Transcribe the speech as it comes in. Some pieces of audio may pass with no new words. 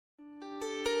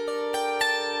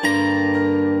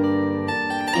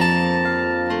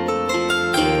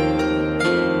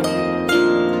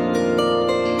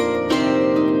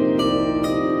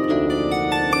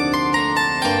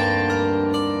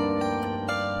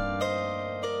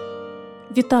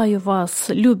Вітаю вас,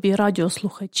 любі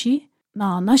радіослухачі,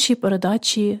 на нашій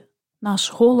передачі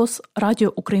 «Наш голос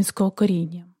Радіо Українського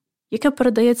коріння», яке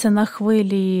передається на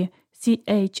хвилі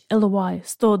CHLY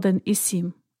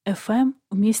 101,7 FM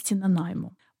у місті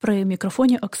Нанаймо. При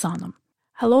мікрофоні Оксана.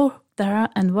 Hello there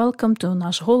and welcome to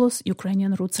 «Наш голос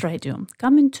Ukrainian Roots Radio»,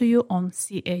 coming to you on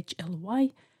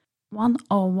CHLY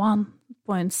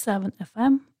 101.7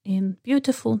 FM in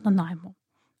beautiful Nanaimo.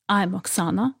 I'm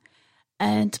Oksana,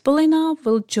 and Polina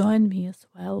will join me as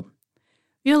well.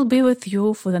 We'll be with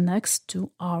you for the next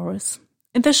 2 hours.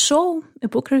 In the show, a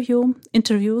book review,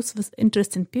 interviews with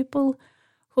interesting people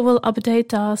who will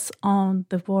update us on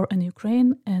the war in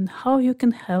Ukraine and how you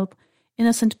can help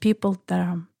innocent people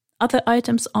there. Other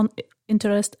items on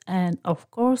interest and, of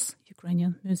course,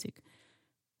 Ukrainian music.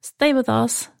 Stay with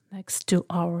us next 2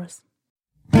 hours.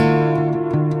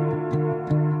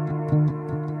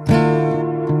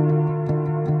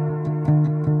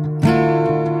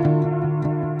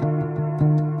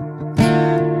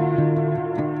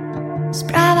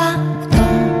 Справа в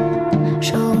тому,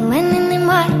 що у мене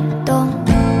немає дому,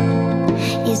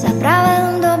 і за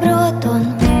правилом доброго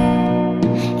тону,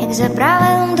 як за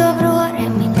правилом доброго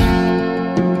ременя,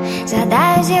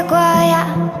 згадаю, з якого я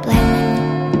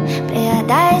племені,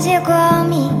 пригадаю, з якого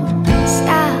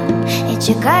міста, я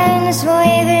чекаю на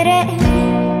своїх героїв.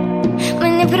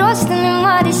 Мене просто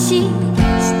нема де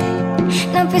сісти,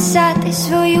 написати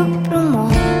свою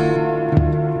промову.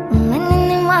 У мене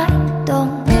немає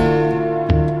дому.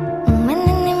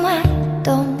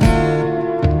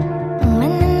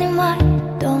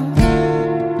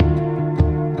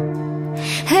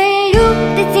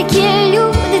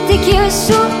 Такі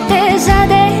осуди,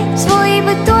 задай свої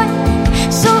бетонні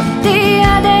суди,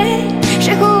 а де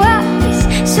ще ховатись,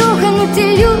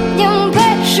 слуханути людям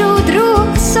першого,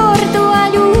 другого сорту, а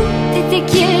люди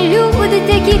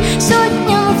такі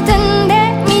сотнями в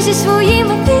тандемі зі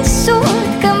своїми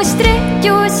відсотками з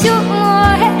третього, сьомого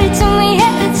герцами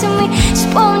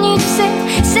сповнюють все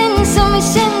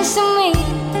сенсами.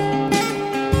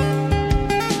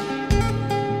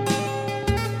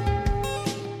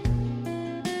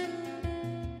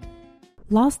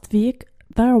 Last week,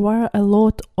 there were a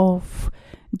lot of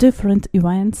different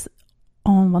events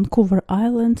on Vancouver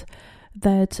Island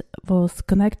that was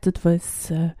connected with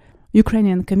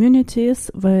Ukrainian communities,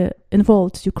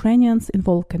 involved Ukrainians,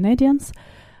 involved Canadians,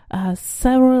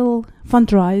 several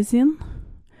fundraising,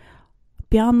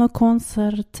 piano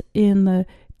concert in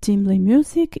Timley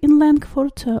Music in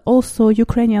Langford, also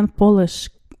Ukrainian-Polish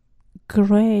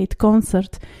great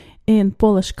concert in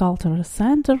Polish Cultural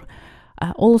Center,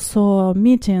 also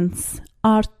meetings,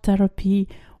 art therapy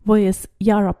with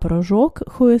Yara Porozhok,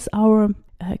 who is our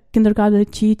kindergarten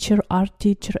teacher, art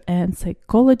teacher and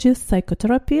psychologist,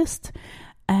 psychotherapist.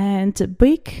 And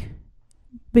big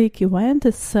event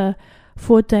is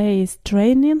 4 days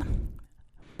training,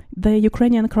 the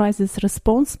Ukrainian crisis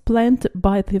response planned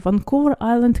by the Vancouver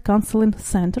Island Counseling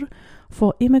Center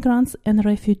for Immigrants and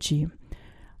Refugees.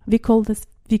 We call this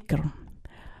VICR.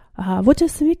 What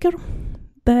is VICR?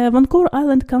 The Vancouver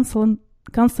Island Counseling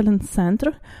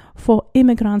Center for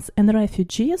Immigrants and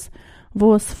Refugees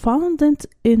was founded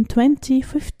in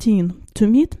 2015 to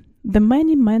meet the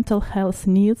many mental health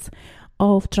needs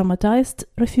of traumatized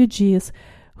refugees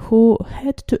who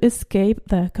had to escape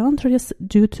their countries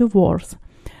due to wars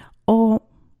or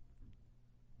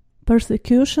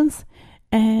persecutions,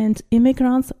 and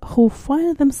immigrants who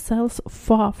find themselves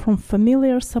far from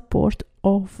familiar support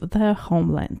of their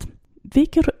homeland.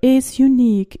 VICR is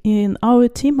unique in our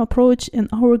team approach and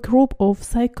our group of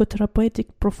psychotherapeutic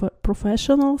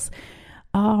professionals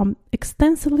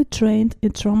extensively trained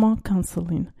in trauma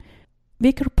counseling.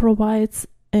 VICR provides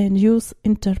and use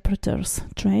interpreters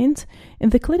trained in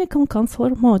the clinical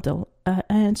counselor model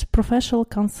and professional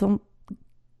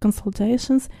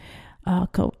consultations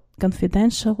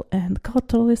confidential and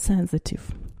culturally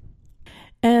sensitive.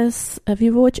 As we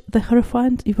watch the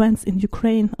horrifying events in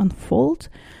Ukraine unfold,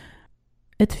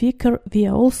 at VICR, we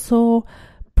are also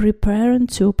preparing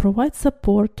to provide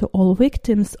support to all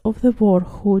victims of the war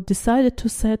who decided to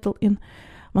settle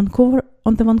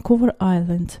on the Vancouver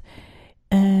Island.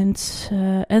 And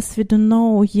as we don't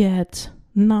know yet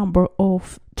number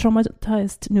of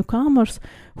traumatized newcomers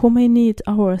who may need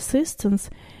our assistance,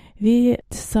 we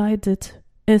decided,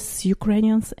 as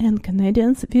Ukrainians and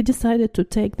Canadians, we decided to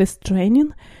take this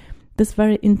training, this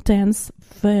very intense,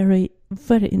 very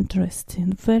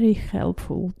interesting, very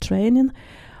helpful training.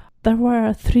 There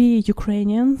were 3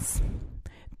 Ukrainians,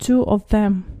 2 of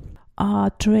them are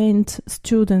trained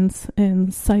students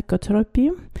in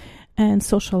psychotherapy and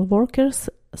social workers.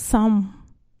 Some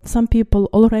people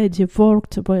already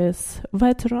worked with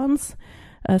veterans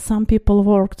some people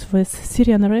worked with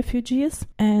Syrian refugees,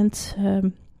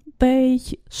 and they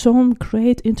shown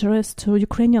great interest to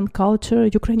Ukrainian culture,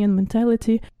 Ukrainian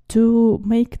mentality, to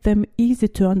make them easy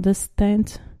to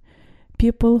understand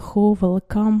people who will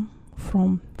come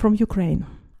from Ukraine.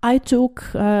 I took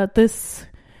these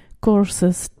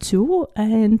courses too,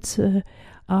 and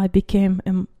I became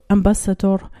an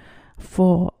ambassador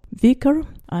for Vicar.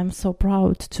 I'm so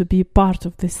proud to be part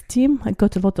of this team. I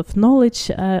got a lot of knowledge.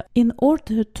 In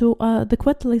order to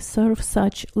adequately serve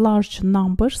such large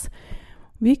numbers,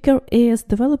 Vicar is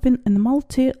developing a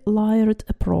multi-layered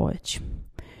approach.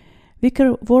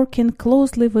 Vicar working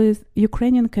closely with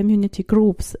Ukrainian community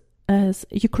groups as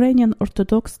Ukrainian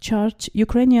Orthodox Church,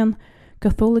 Ukrainian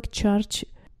Catholic Church,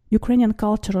 Ukrainian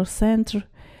Cultural Center,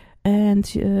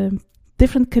 and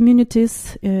different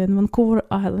communities in Vancouver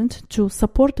Island to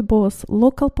support both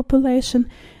local population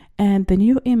and the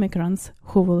new immigrants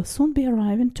who will soon be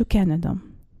arriving to Canada.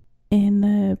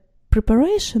 In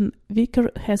preparation, Vicar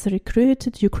has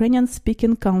recruited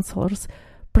Ukrainian-speaking counselors,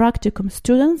 practicum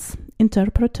students,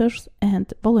 interpreters,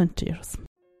 and volunteers.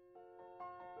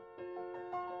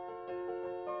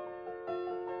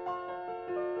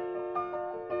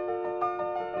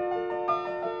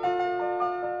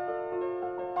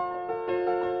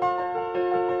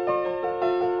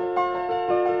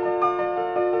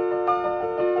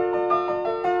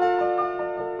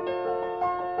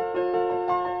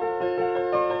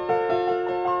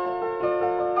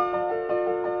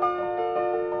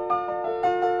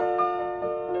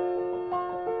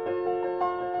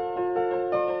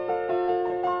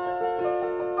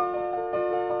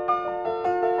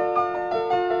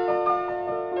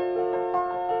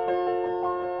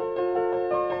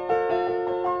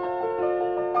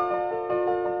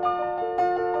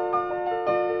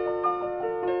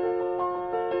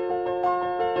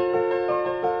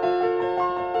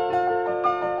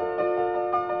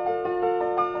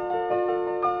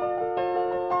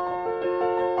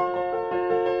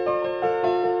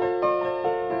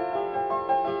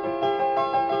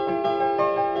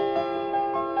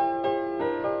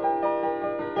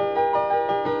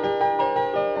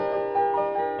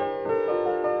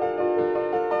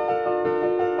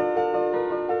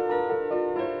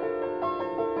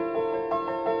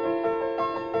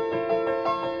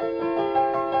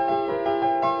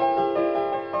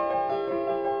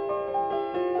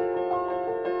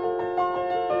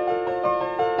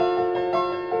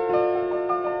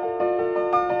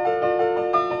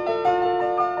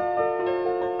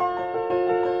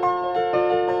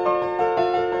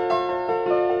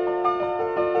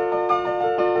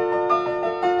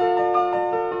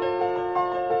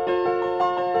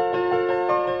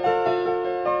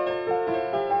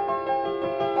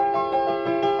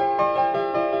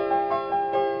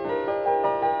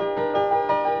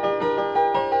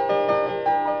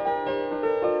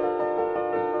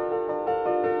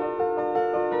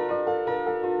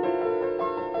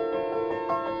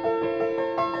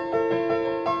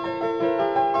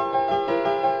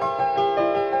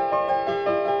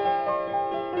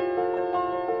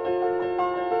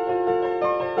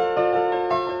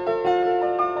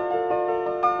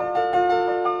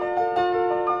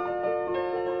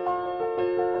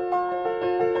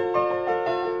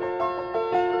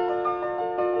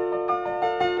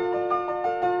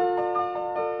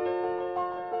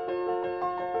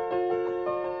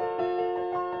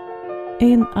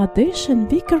 In addition,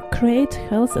 Vicar create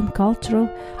health and cultural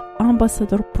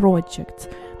ambassador projects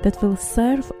that will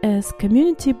serve as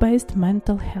community-based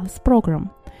mental health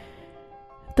program.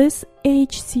 This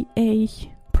HCA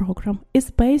program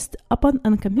is based upon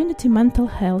a community mental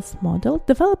health model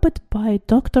developed by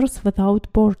Doctors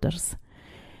Without Borders.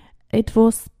 It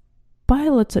was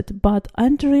piloted by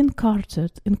Andrew Carter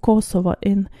in Kosovo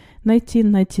in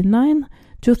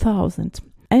 1999-2000.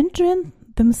 Andrew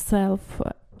themselves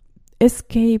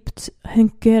escaped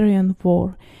Hungarian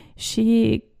war.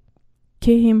 She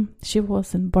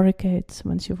was in barricades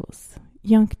when she was a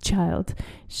young child.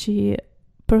 She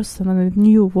personally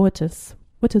knew what is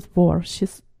war. She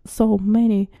saw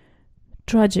many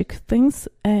tragic things,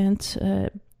 and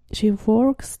she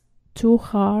works too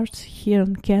hard here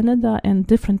in Canada and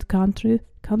different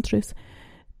countries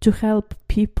to help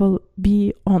people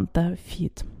be on their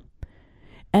feet.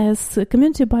 As a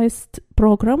community-based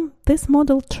program, this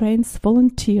model trains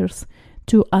volunteers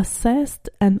to assess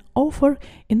and offer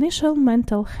initial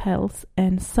mental health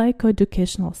and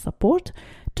psychoeducational support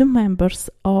to members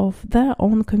of their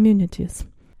own communities.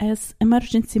 As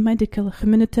emergency medical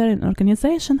humanitarian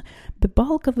organization, the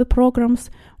bulk of the programs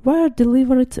were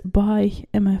delivered by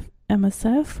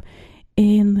MSF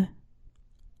in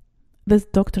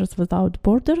with Doctors Without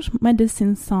Borders,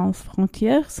 Médecins Sans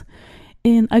Frontières,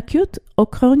 in acute or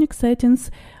chronic settings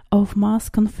of mass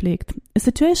conflict. A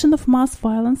situation of mass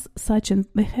violence, such as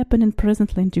the happening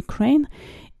presently in Ukraine,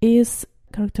 is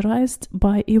characterized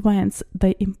by events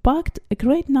that impact a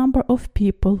great number of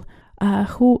people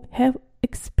who have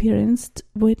experienced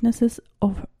witnesses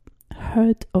of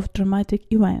heard of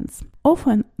dramatic events.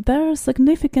 Often there is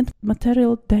significant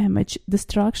material damage,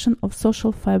 destruction of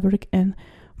social fabric and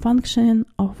functioning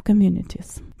of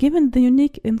communities. Given the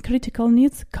unique and critical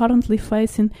needs currently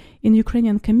facing in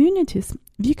Ukrainian communities,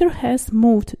 Vicar has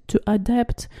moved to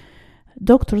adapt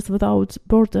Doctors Without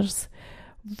Borders'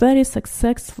 very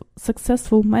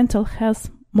successful mental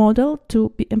health model to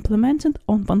be implemented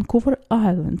on Vancouver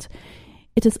Island.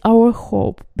 It is our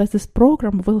hope that this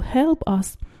program will help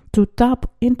us to tap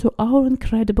into our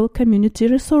incredible community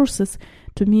resources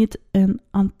to meet an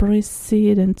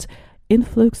unprecedented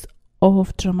influx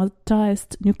of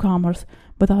traumatized newcomers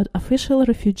without official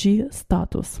refugee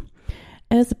status.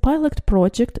 As a pilot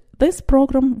project, this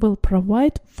program will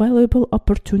provide valuable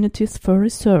opportunities for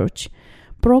research,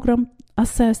 program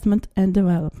assessment and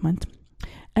development.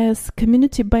 As a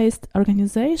community-based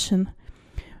organization,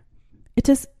 it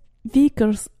is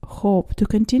Vicar's hope to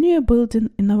continue building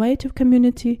innovative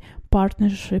community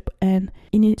partnership and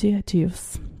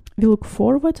initiatives. We look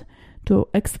forward to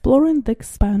exploring the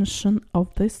expansion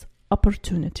of these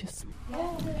opportunities.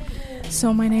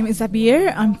 So my name is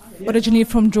Abir. I'm originally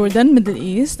from Jordan, Middle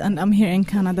East, and I'm here in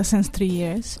Canada since 3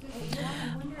 years.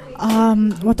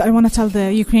 What I want to tell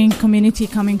the Ukrainian community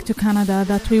coming to Canada,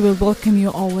 that we will welcome you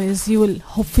always. You will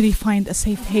hopefully find a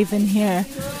safe haven here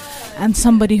and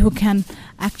somebody who can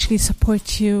actually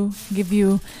support you, give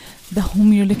you the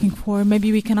home you're looking for.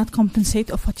 Maybe we cannot compensate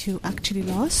of what you actually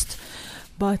lost,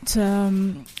 but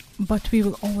we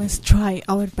will always try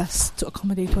our best to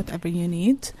accommodate whatever you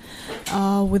need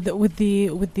with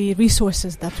the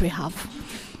resources that we have.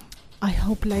 I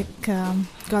hope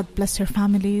God bless your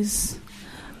families.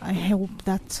 I hope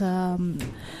that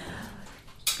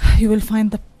you will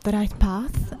find the right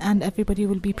path and everybody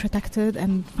will be protected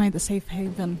and find a safe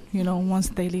haven, once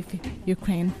they leave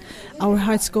Ukraine. Our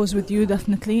hearts goes with you,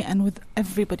 definitely, and with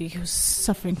everybody who's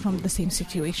suffering from the same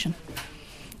situation.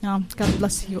 God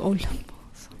bless you all.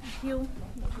 Thank you.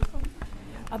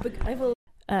 I will.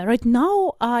 Right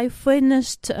now, I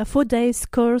finished a 4 days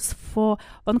course for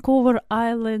Vancouver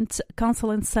Island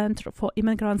Counseling Center for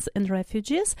Immigrants and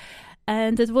Refugees,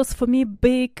 and it was for me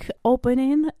big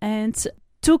opening and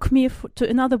took me to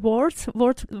another world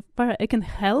where I can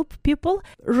help people,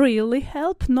 really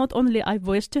help. Not only I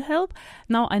wish to help,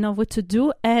 now I know what to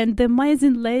do. And the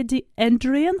amazing lady,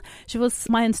 Adrian, she was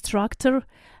my instructor.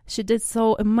 She did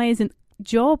so amazing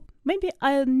job. Maybe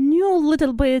I knew a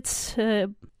little bit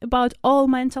about all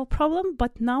mental problem,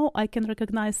 but now I can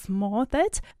recognize more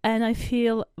that, and I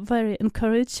feel very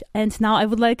encouraged. And now I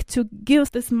would like to give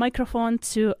this microphone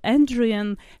to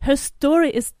Adrian. Her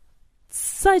story is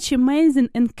such amazing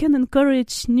and can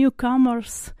encourage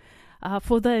newcomers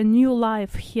for their new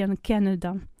life here in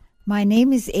Canada. My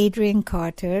name is Adrian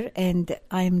Carter, and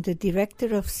I'm the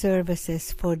Director of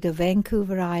Services for the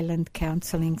Vancouver Island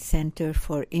Counseling Center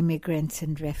for Immigrants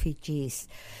and Refugees.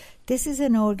 This is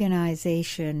an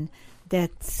organization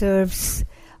that serves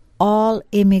all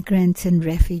immigrants and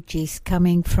refugees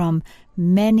coming from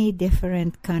many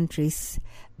different countries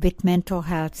with mental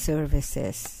health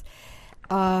services.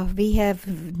 We have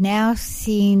now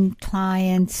seen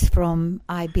clients from,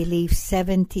 I believe,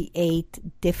 78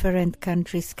 different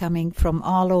countries coming from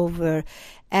all over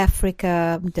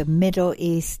Africa, the Middle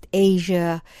East,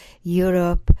 Asia,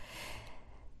 Europe.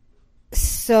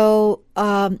 So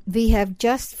we have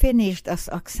just finished, as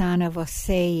Oksana was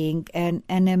saying, an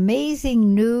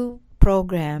amazing new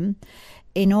program.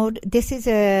 This is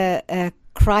a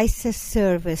crisis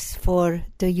service for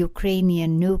the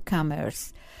Ukrainian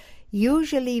newcomers.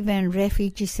 Usually when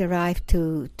refugees arrive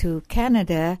to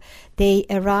Canada, they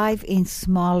arrive in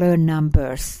smaller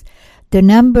numbers. The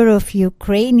number of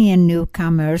Ukrainian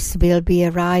newcomers will be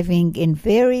arriving in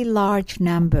very large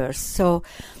numbers. So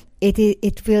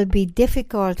it will be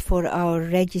difficult for our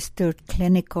registered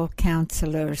clinical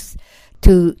counselors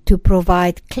to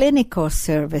provide clinical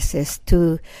services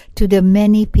to the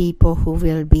many people who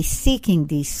will be seeking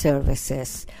these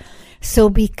services. So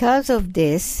because of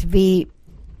this, we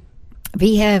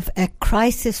have a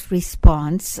crisis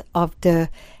response of the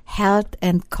health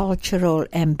and cultural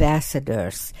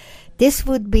ambassadors. This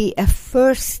would be a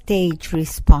first stage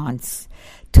response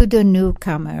to the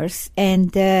newcomers.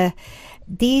 And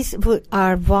these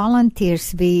are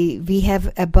volunteers. We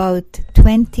have about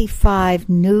 25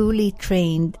 newly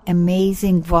trained,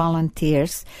 amazing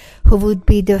volunteers who would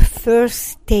be the first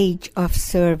stage of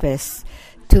service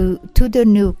to the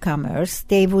newcomers.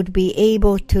 They would be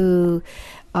able to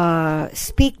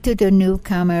speak to the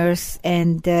newcomers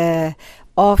and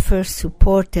offer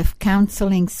supportive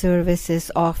counseling services,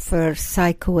 offer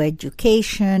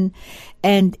psychoeducation,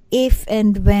 and if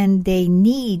and when they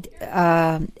need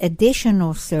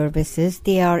additional services,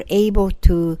 they are able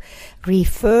to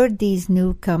refer these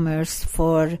newcomers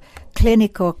for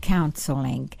clinical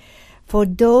counseling. For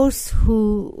those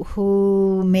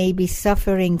who may be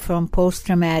suffering from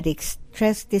post-traumatic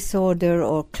stress disorder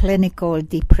or clinical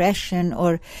depression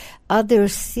or other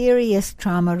serious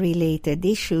trauma-related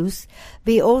issues,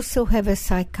 we also have a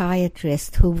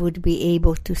psychiatrist who would be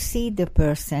able to see the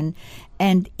person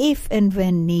and, if and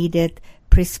when needed,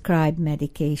 prescribe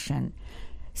medication.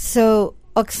 So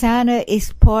Oksana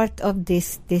is part of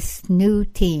this new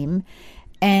team,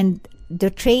 and the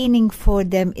training for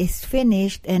them is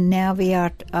finished, and now we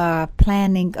are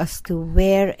planning as to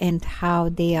where and how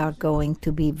they are going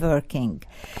to be working.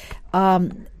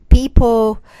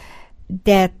 People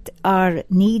that are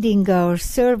needing our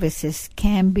services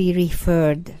can be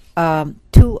referred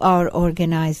to our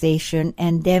organization,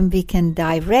 and then we can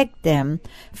direct them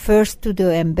first to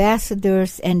the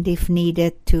ambassadors and, if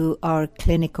needed, to our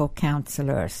clinical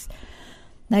counselors.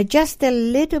 Now, just a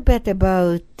little bit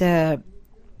about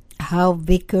how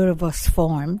Vicar was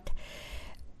formed.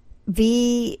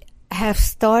 We have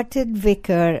started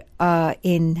Vicar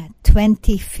in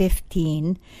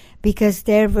 2015 because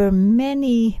there were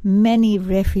many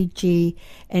refugee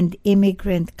and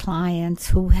immigrant clients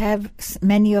who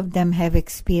many of them have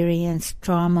experienced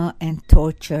trauma and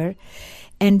torture,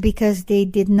 and because they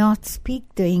did not speak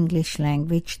the English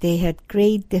language, they had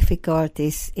great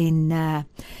difficulties in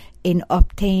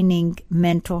obtaining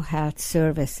mental health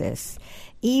services.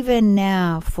 Even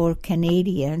now, for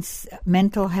Canadians,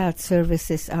 mental health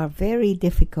services are very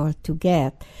difficult to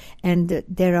get, and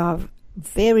there are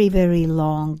very, very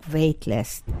long wait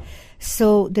lists.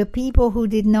 So the people who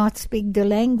did not speak the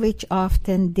language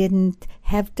often didn't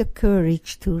have the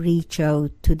courage to reach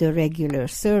out to the regular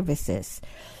services.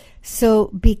 So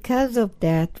because of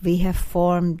that, we have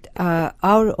formed our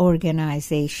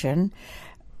organization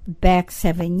back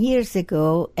 7 years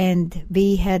ago, and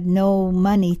we had no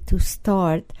money to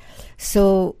start,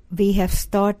 so we have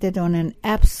started on an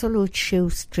absolute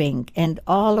shoestring, and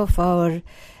all of our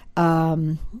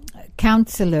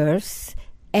counselors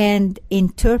and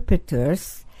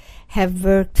interpreters have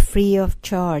worked free of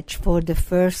charge for the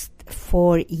first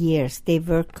 4 years. They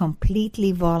worked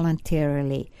completely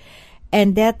voluntarily.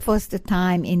 And that was the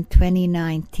time in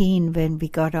 2019 when we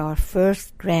got our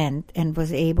first grant and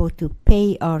was able to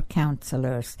pay our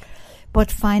counselors. But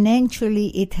financially,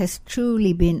 it has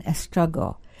truly been a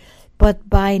struggle. But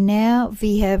by now,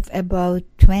 we have about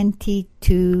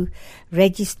 22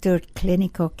 registered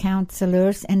clinical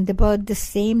counselors and about the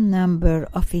same number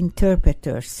of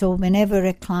interpreters. So whenever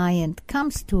a client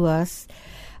comes to us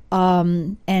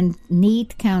and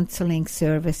need counseling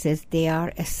services, they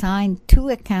are assigned to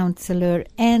a counselor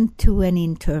and to an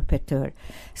interpreter.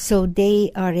 So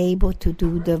they are able to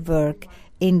do the work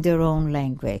in their own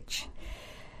language.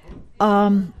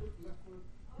 From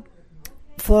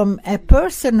a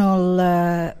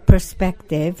personal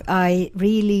perspective, I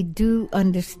really do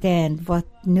understand what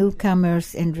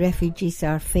newcomers and refugees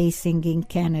are facing in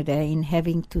Canada in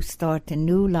having to start a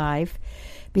new life,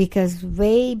 because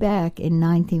way back in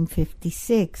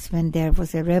 1956, when there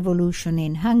was a revolution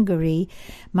in Hungary,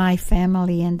 my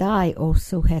family and I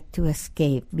also had to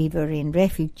escape. We were in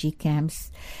refugee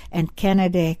camps, and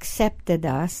Canada accepted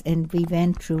us, and we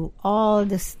went through all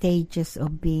the stages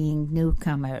of being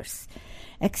newcomers.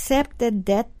 Except at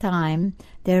that time,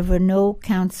 there were no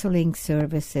counseling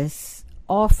services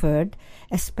offered,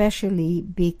 especially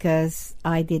because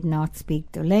I did not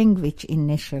speak the language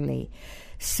initially.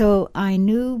 So I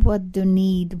knew what the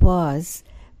need was,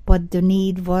 but the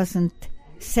need wasn't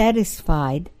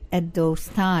satisfied at those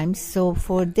times. So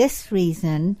for this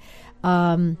reason,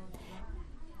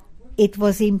 it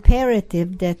was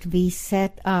imperative that we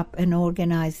set up an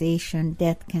organization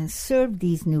that can serve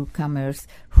these newcomers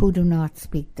who do not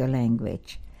speak the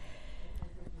language.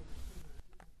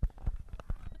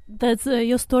 That's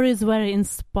your story is very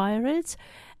inspiring,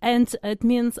 and it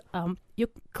means you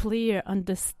clearly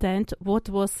understand what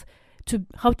was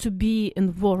how to be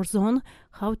in war zone,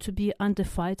 how to be under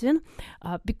fighting.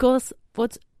 Because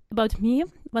what about me,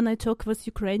 when I talk with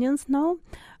Ukrainians now,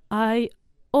 I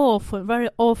very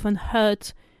often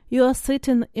heard you are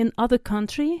sitting in other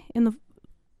country in a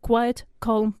quite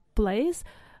calm place.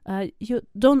 You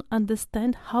don't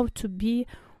understand how to be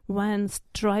when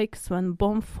strikes, when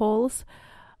bomb falls.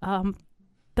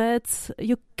 That's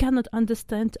you cannot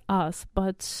understand us,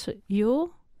 but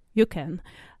you can.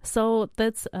 So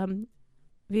that's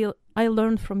I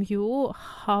learned from you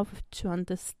how to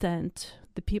understand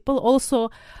the people. Also,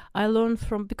 I learned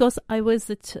from, because I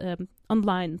visit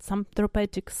online some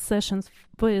therapeutic sessions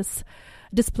with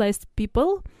displaced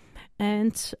people,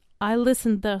 and I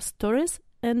listened their stories,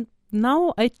 and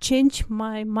now I change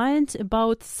my mind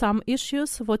about some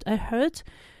issues what I heard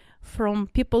from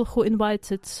people who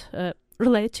invited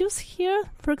relatives here,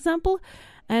 for example,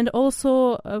 and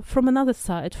also from another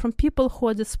side, from people who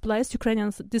are displaced,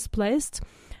 Ukrainians displaced,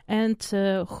 and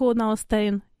who are now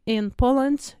staying in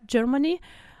Poland, Germany.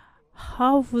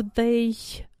 How would they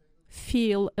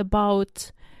feel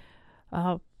about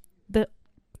the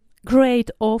great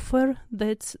offer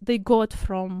that they got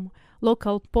from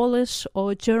local Polish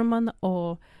or German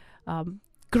or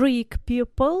Greek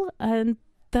people? And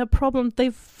their problem,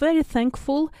 they're very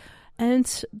thankful,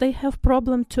 and they have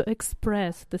problem to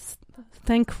express this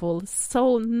thankful.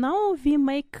 So now we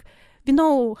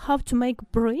know how to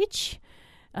make bridge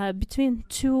between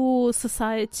two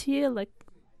society, like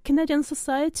Canadian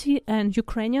society and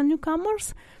Ukrainian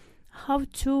newcomers, how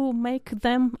to make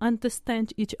them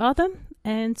understand each other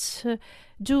and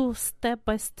do step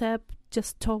by step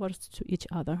just towards to each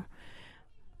other.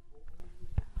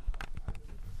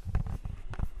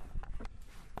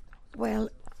 Well,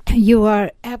 you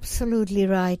are absolutely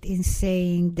right in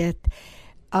saying that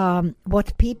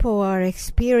what people are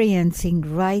experiencing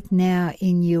right now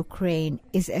in Ukraine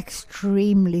is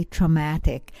extremely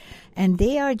traumatic, and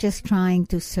they are just trying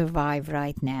to survive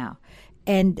right now.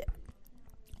 And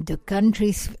the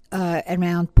countries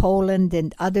around Poland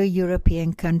and other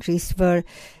European countries were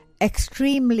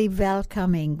extremely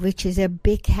welcoming, which is a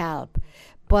big help.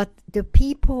 But the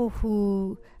people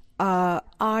who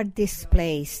are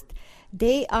displaced,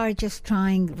 they are just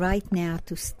trying right now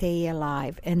to stay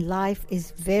alive, and life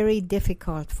is very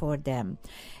difficult for them.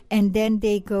 And then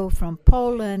they go from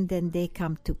Poland and they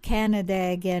come to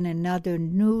Canada again, another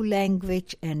new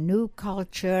language and new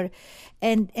culture.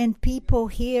 And people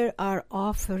here are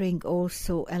offering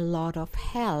also a lot of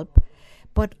help.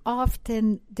 But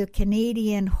often the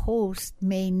Canadian host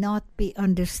may not be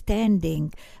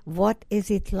understanding what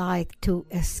is it like to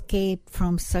escape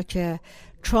from such a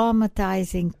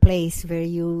traumatizing place where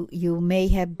you may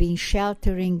have been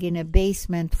sheltering in a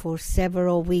basement for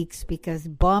several weeks because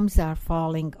bombs are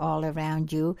falling all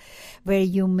around you, where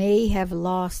you may have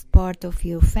lost part of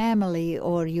your family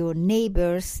or your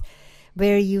neighbors,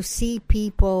 where you see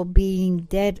people being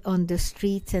dead on the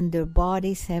streets and their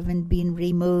bodies haven't been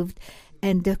removed,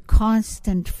 and the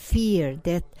constant fear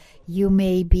that you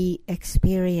may be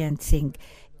experiencing.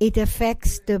 It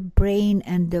affects the brain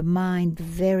and the mind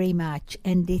very much,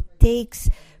 and it takes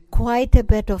quite a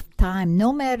bit of time,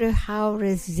 no matter how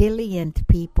resilient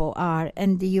people are.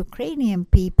 And the Ukrainian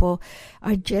people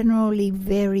are generally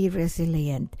very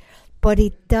resilient. But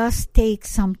it does take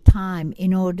some time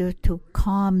in order to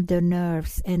calm the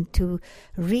nerves and to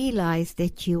realize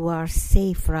that you are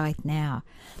safe right now.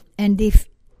 And if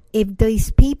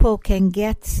these people can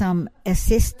get some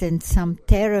assistance, some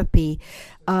therapy,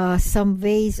 some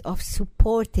ways of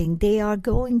supporting, they are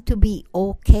going to be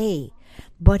okay.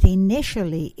 But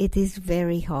initially, it is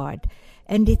very hard.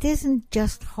 And it isn't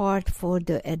just hard for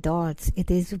the adults.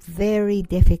 It is very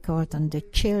difficult on the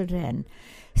children.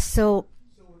 So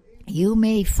you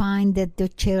may find that the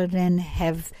children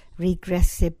have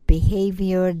regressive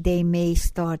behavior. They may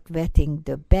start wetting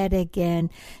the bed again.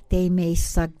 They may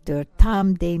suck their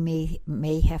thumb. They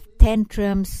may have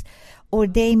tantrums, or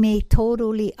they may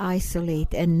totally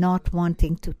isolate and not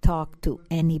wanting to talk to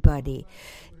anybody.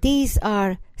 These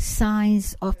are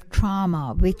signs of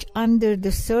trauma, which under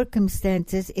the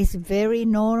circumstances is very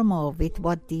normal with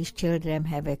what these children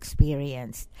have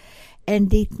experienced.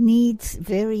 And it needs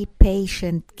very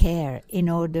patient care in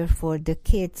order for the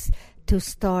kids to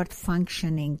start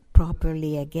functioning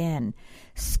properly again.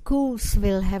 Schools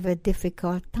will have a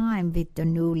difficult time with the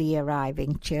newly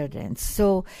arriving children.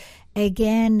 So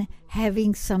again,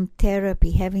 having some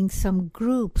therapy, having some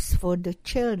groups for the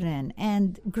children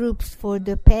and groups for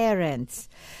the parents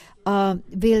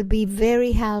will be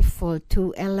very helpful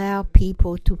to allow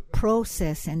people to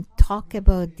process and talk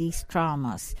about these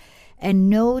traumas,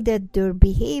 and know that their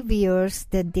behaviors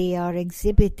that they are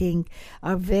exhibiting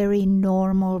are very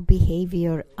normal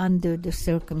behavior under the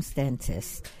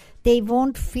circumstances. They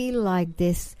won't feel like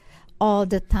this all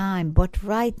the time, but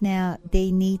right now they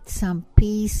need some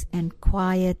peace and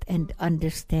quiet and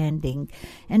understanding.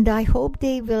 And I hope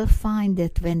they will find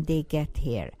it when they get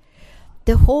here.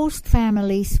 The host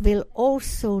families will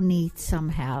also need some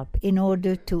help in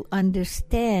order to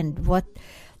understand what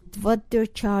their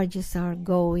charges are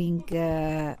going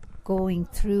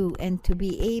through, and to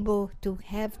be able to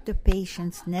have the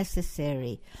patience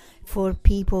necessary for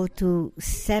people to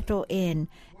settle in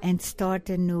and start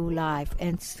a new life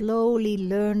and slowly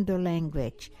learn the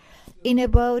language. In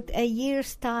about a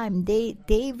year's time, they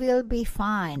will be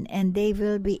fine and they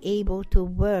will be able to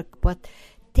work, but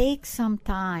take some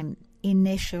time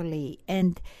initially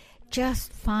and just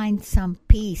find some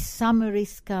peace. Summer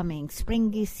is coming, spring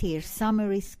is here, summer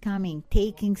is coming,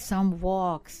 taking some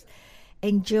walks,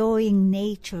 enjoying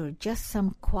nature, just some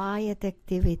quiet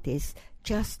activities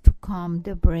just to calm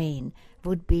the brain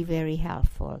would be very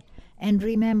helpful. And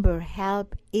remember, help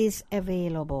is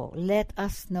available. Let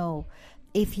us know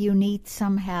if you need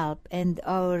some help, and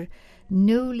our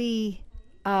newly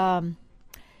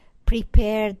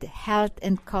prepared health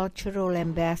and cultural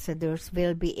ambassadors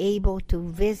will be able to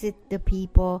visit the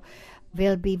people,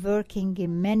 will be working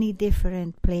in many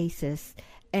different places,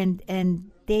 and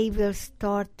they will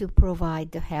start to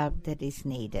provide the help that is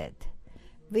needed.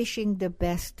 Wishing the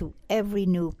best to every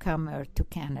newcomer to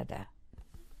Canada.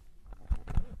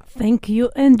 Thank you,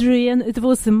 Adrienne. It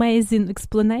was amazing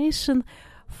explanation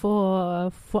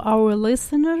for our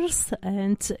listeners.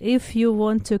 And if you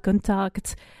want to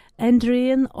contact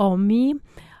Adrienne or me,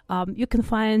 you can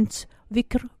find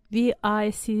Viccir,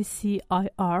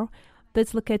 Viccir,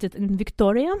 that's located in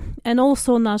Victoria, and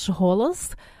also Наш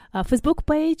голос Facebook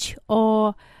page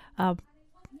or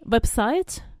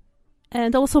website,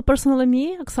 and also personally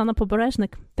me, Оксана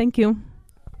Побережник. Thank you.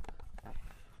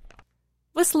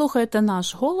 Ви слухаєте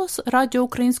 «Наш голос» радіо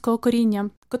українського коріння,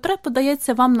 котре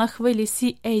подається вам на хвилі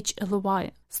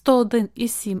CHLY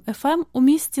 101,7 FM у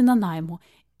місті Нанаймо.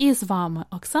 І з вами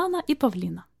Оксана і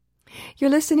Павліна.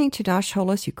 You're listening to Nash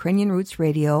Holos Ukrainian Roots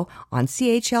Radio on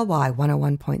CHLY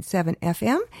 101.7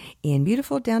 FM in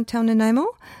beautiful downtown Nanaimo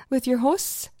with your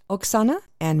hosts, Oksana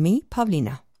and me,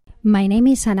 Pavlina. My name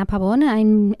is Anna Pavon.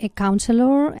 I'm a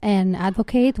counselor and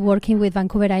advocate working with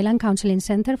Vancouver Island Counseling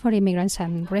Center for Immigrants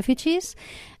and Refugees.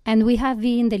 And we have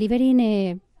been delivering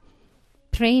a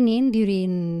training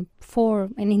during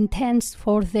an intense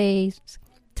 4 days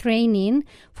training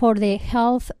for the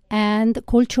health and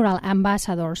cultural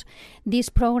ambassadors. This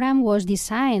program was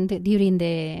designed during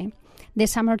the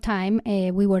summertime.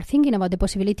 We were thinking about the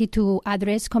possibility to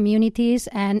address communities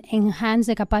and enhance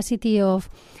the capacity of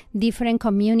different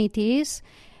communities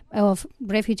of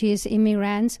refugees,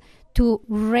 immigrants, to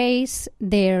raise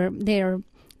their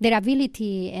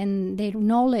ability and their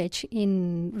knowledge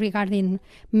regarding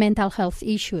mental health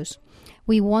issues.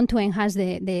 We want to enhance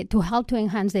to help to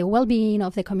enhance the well-being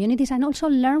of the communities, and also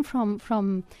learn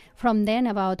from them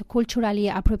about culturally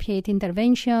appropriate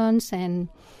interventions. And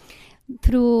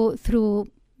through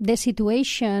the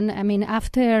situation, I mean,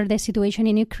 after the situation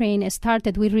in Ukraine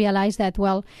started, we realized that,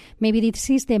 well, maybe this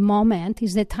is the moment,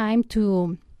 is the time to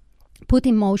put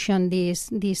in motion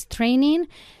this training.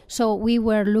 So we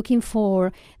were looking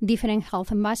for different health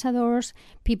ambassadors,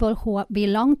 people who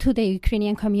belong to the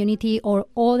Ukrainian community or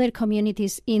other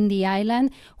communities in the island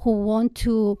who want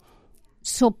to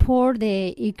support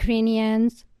the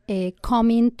Ukrainians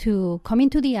coming to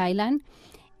the island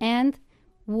and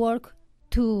work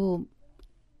to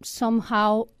somehow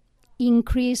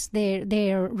increase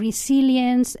their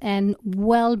resilience and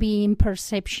well-being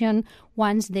perception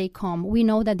once they come. We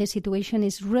know that the situation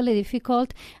is really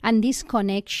difficult, and this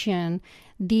connection,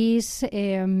 this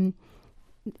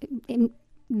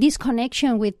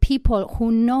connection with people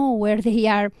who know where they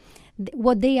are,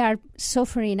 what they are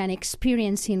suffering and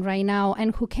experiencing right now,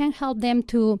 and who can help them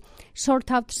to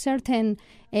sort out certain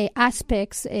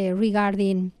aspects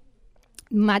regarding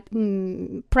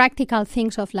practical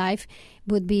things of life,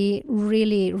 would be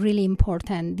really, really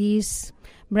important. This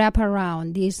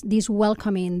wraparound, this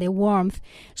welcoming, the warmth.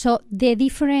 So the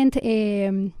different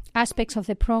aspects of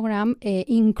the program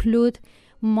include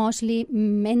mostly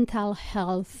mental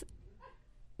health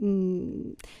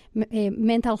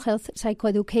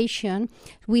psychoeducation.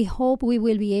 We hope we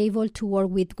will be able to work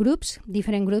with groups,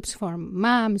 different groups for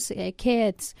moms,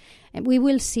 kids. And we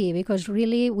will see, because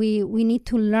really we need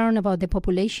to learn about the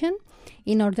population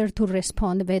in order to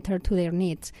respond better to their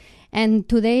needs. And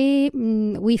today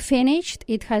we finished.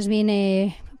 It has been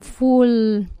a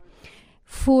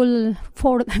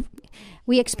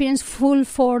we experienced full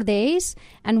 4 days,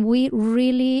 and we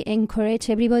really encourage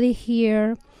everybody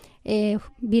here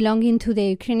belonging to the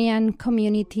Ukrainian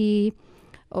community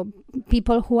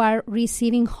people who are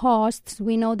receiving hosts.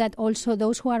 We know that also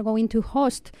those who are going to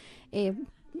host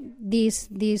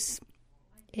these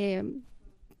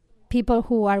people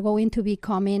who are going to be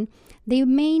coming, they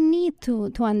may need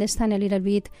to understand a little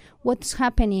bit what's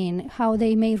happening, how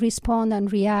they may respond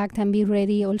and react, and be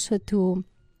ready also to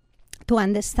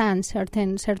understand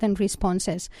certain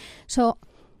responses. So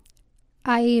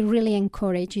I really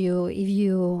encourage you, if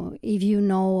you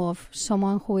know of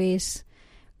someone who is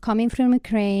coming from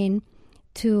Ukraine,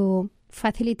 to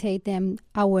facilitate them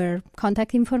our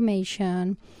contact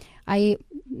information. I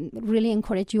really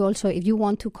encourage you also, if you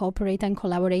want to cooperate and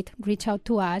collaborate, reach out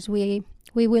to us. We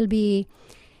will be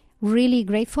really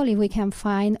grateful if we can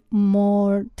find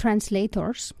more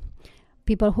translators,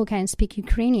 people who can speak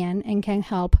Ukrainian and can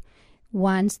help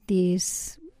once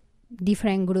these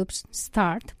different groups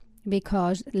start,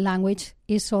 because language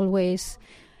is always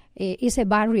is a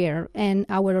barrier, and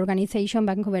our organization,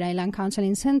 Vancouver Island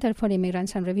Counseling Center for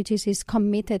Immigrants and Refugees, is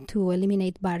committed to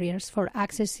eliminate barriers for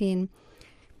accessing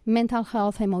mental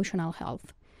health, emotional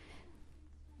health.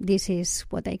 This is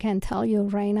what I can tell you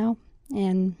right now,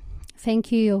 and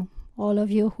thank you, all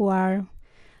of you who are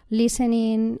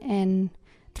listening and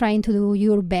trying to do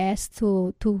your best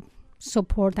to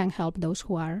support and help those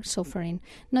who are suffering.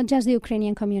 Not just the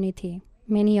Ukrainian community,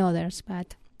 many others,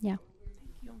 but yeah.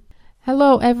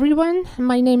 Hello, everyone.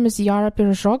 My name is Yara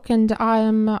Pirozhok, and I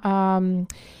am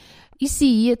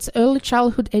ECE, it's Early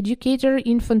Childhood Educator,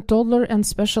 Infant, Toddler, and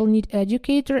Special Need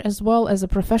Educator, as well as a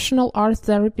professional art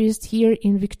therapist here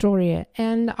in Victoria.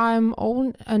 And I'm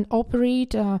own and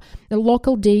operate a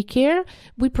local daycare.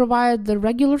 We provide the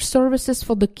regular services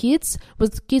for the kids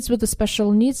with the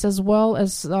special needs, as well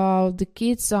as the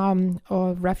kids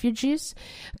refugees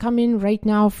coming right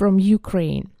now from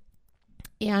Ukraine.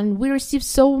 And we received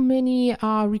so many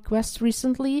requests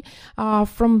recently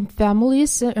from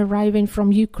families arriving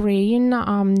from Ukraine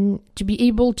to be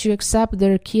able to accept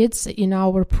their kids in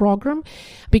our program,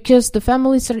 because the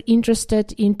families are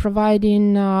interested in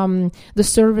providing the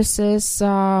services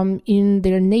in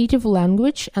their native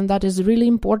language, and that is really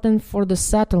important for the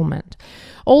settlement.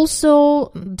 Also,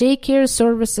 daycare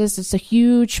services is a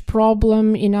huge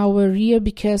problem in our area,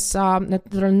 because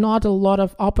there are not a lot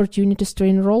of opportunities to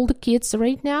enroll the kids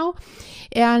right now,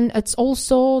 and it's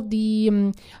also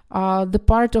the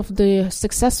part of the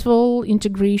successful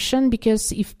integration,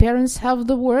 because if parents have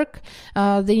the work,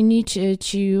 they need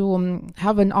to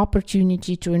have an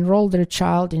opportunity to enroll their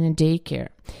child in a daycare.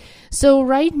 So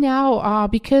right now,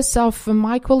 because of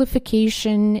my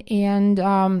qualification and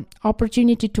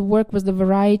opportunity to work with a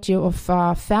variety of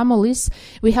families,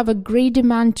 we have a great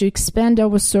demand to expand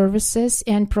our services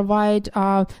and provide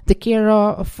the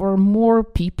care for more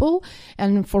people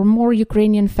and for more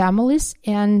Ukrainian families.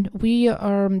 And we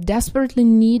desperately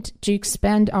need to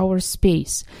expand our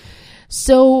space.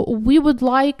 So we would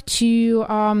like to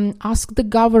ask the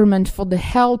government for the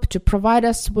help to provide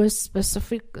us with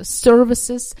specific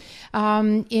services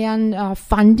and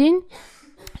funding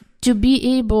to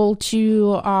be able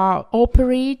to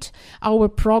operate our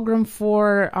program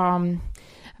for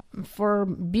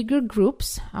bigger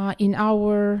groups in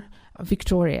our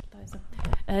Victoria.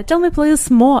 Tell me please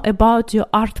more about your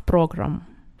art program.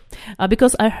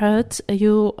 Because I heard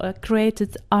you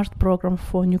created art program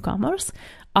for newcomers,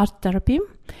 art therapy,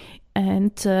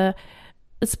 and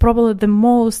it's probably the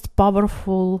most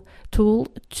powerful tool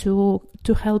to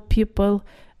help people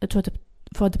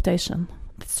for adaptation.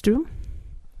 That's true?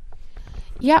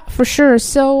 Yeah, for sure.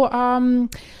 So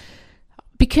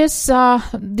because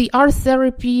the art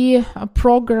therapy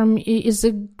program is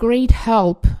a great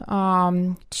help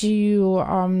for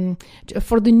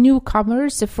the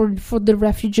newcomers, for the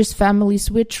refugees families.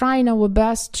 We're trying our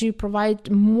best to provide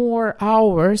more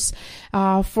hours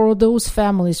for those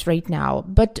families right now.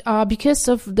 But because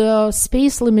of the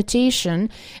space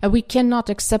limitation, we cannot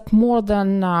accept more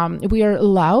than we are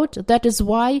allowed. That is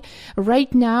why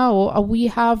right now we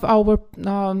have our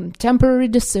temporary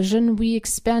decision. We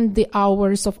expand the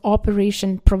hours of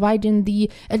operation, providing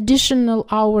the additional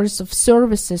hours of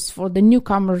services for the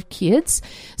newcomer kids.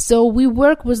 So we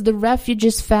work with the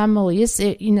refugees families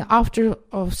in after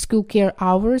school care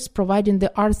hours, providing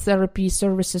the art therapy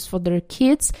services for their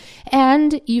kids,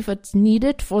 and if it's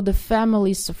needed, for the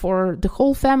families, for the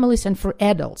whole families and for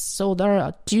adults. So there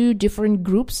are two different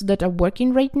groups that are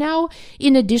working right now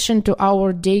in addition to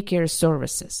our daycare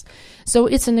services. So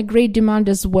it's in a great demand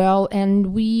as well, and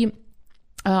we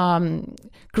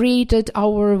created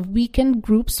our weekend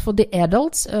groups for the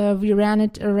adults. We ran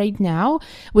it right now.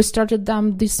 We started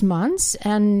them this month,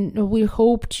 and we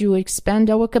hope to expand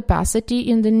our capacity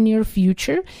in the near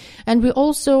future. And we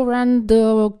also ran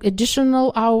the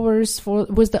additional hours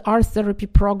with the art therapy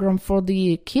program for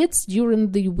the kids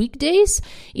during the weekdays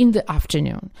in the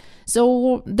afternoon.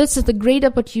 So this is a great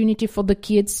opportunity for the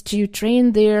kids to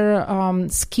train their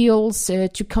skills,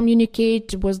 to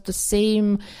communicate with the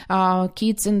same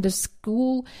kids in the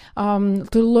school,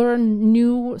 to learn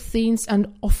new things. And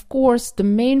of course, the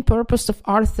main purpose of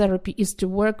art therapy is to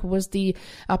work with the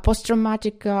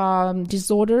post-traumatic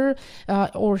disorder,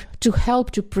 or to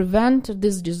help to prevent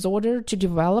this disorder to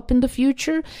develop in the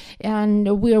future.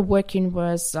 And we are working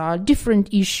with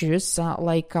different issues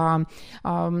like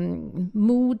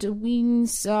mood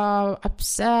swings,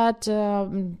 upset,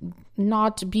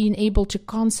 not being able to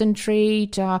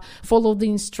concentrate, follow the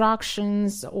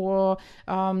instructions, or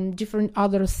different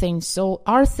other things. So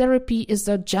art therapy is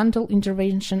a gentle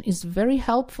intervention, is very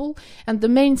helpful. And the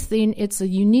main thing, it's a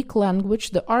unique language.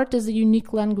 The art is a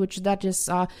unique language that is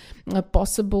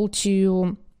possible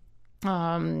to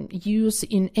use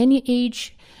in any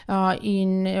age,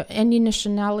 in any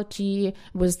nationality,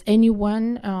 with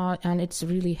anyone, and it's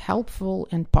really helpful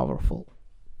and powerful.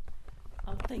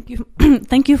 Thank you.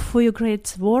 Thank you for your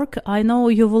great work. I know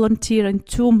you volunteering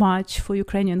too much for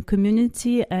Ukrainian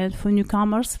community and for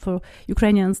newcomers, for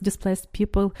Ukrainians, displaced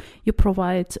people. You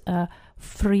provide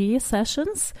free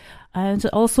sessions. And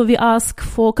also we ask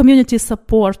for community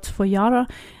support for Yara.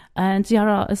 And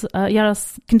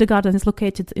Yara's kindergarten is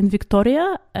located in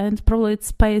Victoria, and probably it's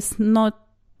space not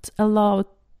allowed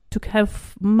to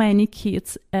have many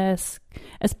kids as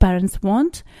parents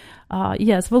want.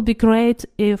 Yes, will be great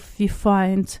if we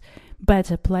find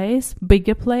better place,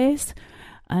 bigger place,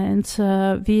 and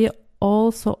we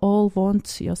also all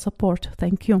want your support.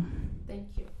 Thank you.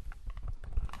 Thank you.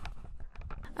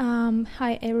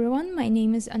 Hi everyone, my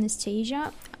name is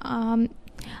Anastasia.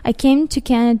 I came to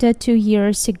Canada 2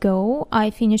 years ago. I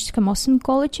finished Camosun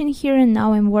College in here, and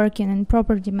now I'm working in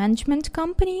property management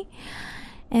company.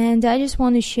 And I just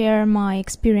want to share my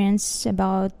experience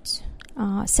about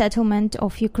settlement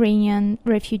of Ukrainian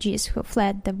refugees who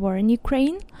fled the war in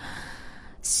Ukraine.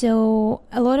 So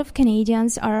a lot of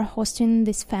Canadians are hosting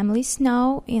these families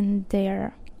now in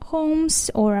their homes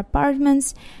or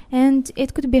apartments, and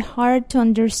it could be hard to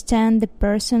understand the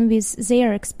person with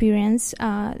their experience,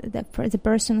 the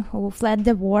person who fled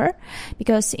the war,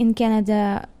 because in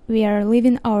Canada we are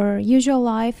living our usual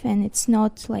life and it's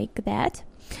not like that.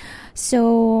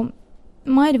 So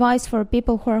my advice for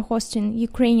people who are hosting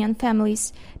Ukrainian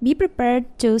families: be prepared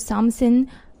to something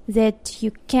that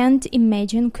you can't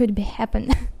imagine could be happen.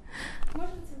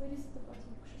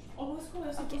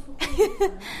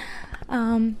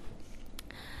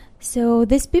 So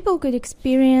these people could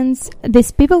experience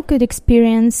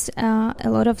a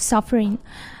lot of suffering.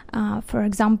 For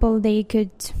example, they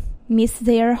could miss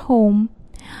their home,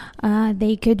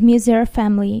 they could miss their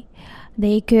family,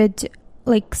 they could,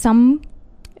 like some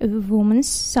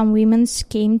women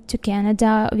came to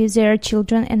Canada with their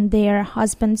children and their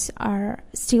husbands are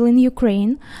still in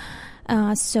Ukraine,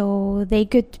 so they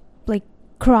could like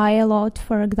cry a lot,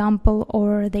 for example,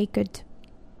 or they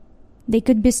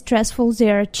could be stressful.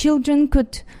 Their children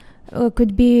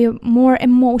could be more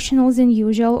emotional than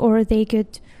usual, or they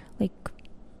could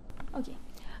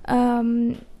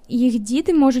їх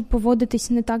діти можуть поводитись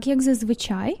не так, як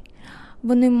зазвичай.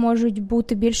 Вони можуть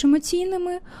бути більш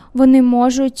емоційними, вони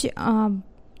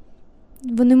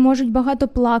можуть багато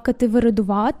плакати,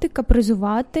 виридувати,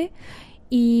 капризувати.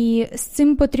 І з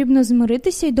цим потрібно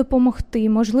змиритися і допомогти.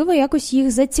 Можливо, якось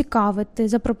їх зацікавити,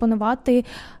 запропонувати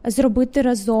зробити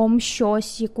разом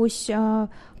щось, якусь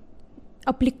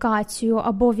аплікацію,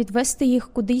 або відвести їх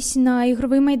кудись на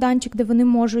ігровий майданчик, де вони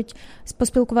можуть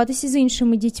поспілкуватися з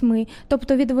іншими дітьми.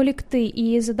 Тобто відволікти.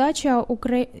 І задача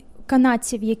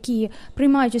канадців, які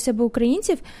приймають у себе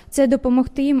українців, це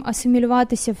допомогти їм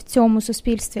асимілюватися в цьому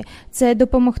суспільстві. Це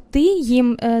допомогти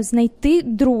їм знайти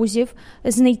друзів,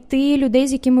 знайти людей,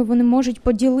 з якими вони можуть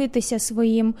поділитися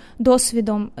своїм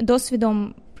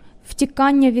досвідом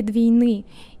втікання від війни.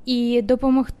 І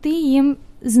допомогти їм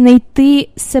знайти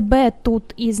себе тут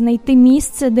і знайти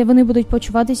місце, де вони будуть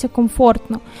почуватися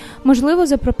комфортно. Можливо,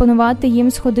 запропонувати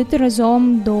їм сходити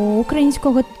разом до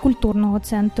Українського культурного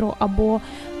центру або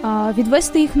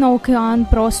відвести їх на океан,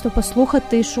 просто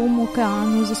послухати шум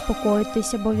океану,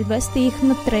 заспокоїтися, або відвести їх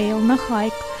на трейл, на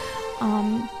хайк.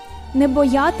 Не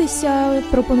боятися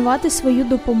пропонувати свою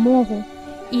допомогу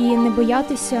і не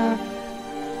боятися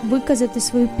виказати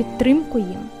свою підтримку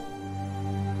їм.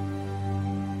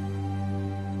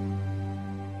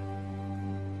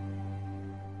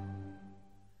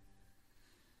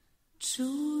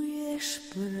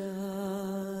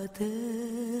 брате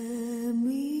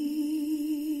мій,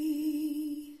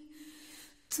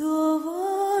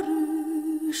 товаришу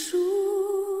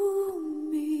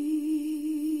мій,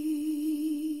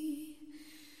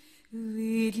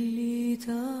 відлітають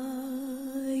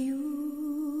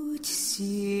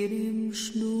сірим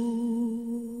шнурком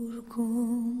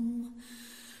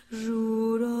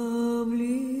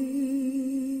журавлі.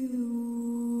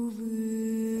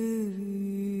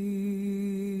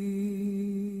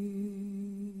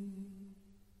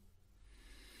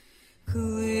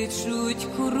 Кличуть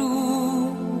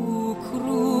кру,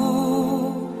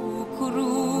 кру,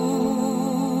 кру,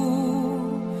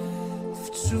 в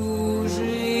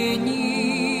чужині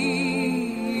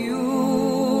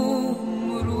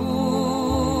умру,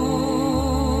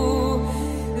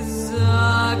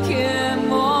 заке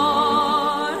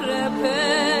море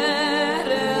перелечу,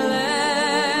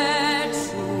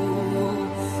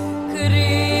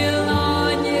 крилонька.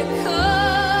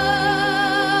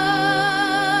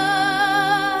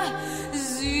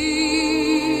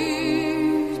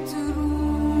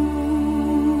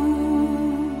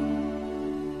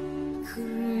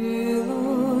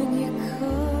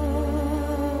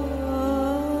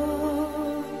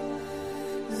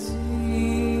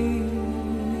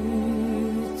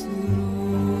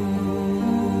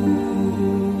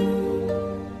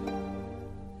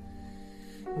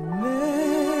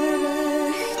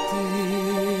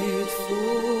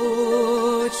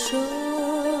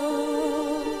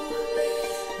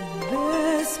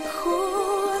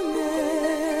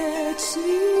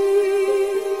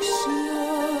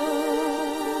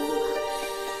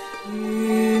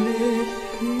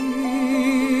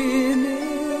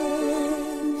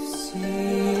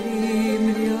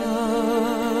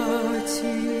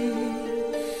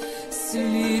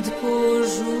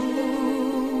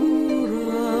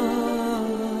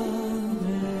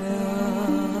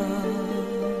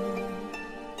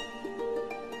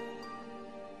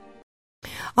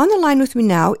 On the line with me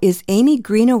now is Amy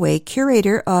Greenaway,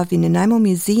 curator of the Nanaimo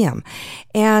Museum,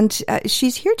 and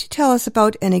she's here to tell us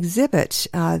about an exhibit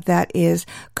that is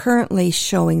currently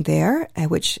showing there,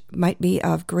 which might be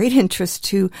of great interest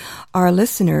to our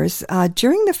listeners.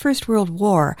 During the First World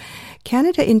War,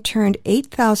 Canada interned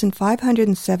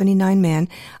 8,579 men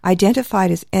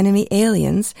identified as enemy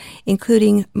aliens,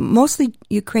 including mostly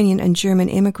Ukrainian and German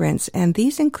immigrants, and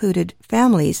these included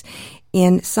families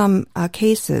in some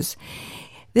cases.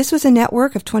 This was a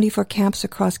network of 24 camps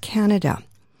across Canada.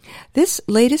 This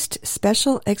latest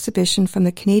special exhibition from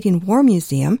the Canadian War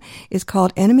Museum is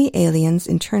called Enemy Aliens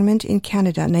Internment in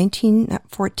Canada,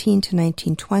 1914 to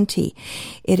 1920.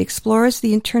 It explores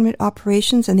the internment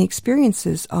operations and the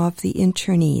experiences of the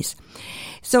internees.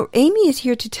 So Amy is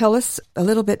here to tell us a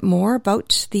little bit more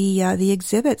about the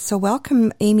exhibit. So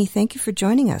welcome, Amy. Thank you for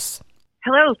joining us.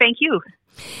 Hello. Thank you.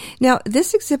 Now,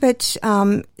 this exhibit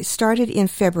started in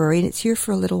February, and it's here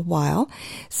for a little while,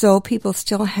 so people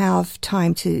still have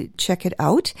time to check it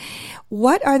out.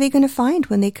 What are they going to find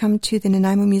when they come to the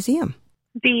Nanaimo Museum?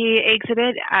 The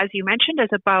exhibit, as you mentioned,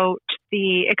 is about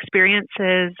the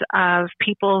experiences of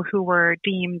people who were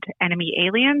deemed enemy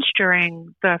aliens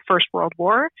during the First World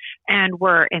War and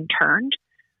were interned.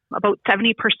 About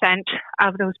 70%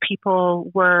 of those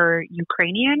people were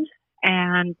Ukrainian,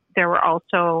 and there were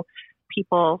also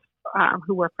people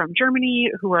who were from Germany,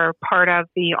 who were part of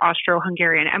the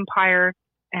Austro-Hungarian Empire,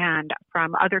 and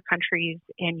from other countries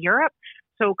in Europe.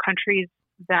 So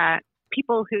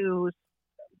people who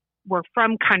were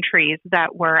from countries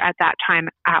that were at that time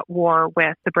at war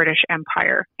with the British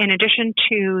Empire. In addition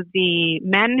to the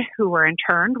men who were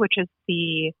interned, which is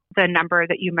the number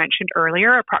that you mentioned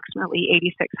earlier, approximately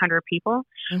 8,600 people,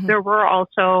 there were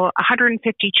also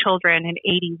 150 children and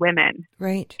 80 women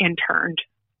interned.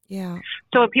 Yeah.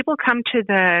 So when people come to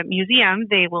the museum,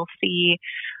 they will see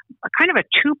a kind of a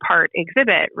two-part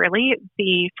exhibit, really.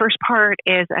 The first part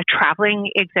is a traveling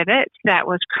exhibit that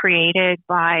was created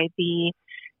by the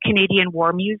Canadian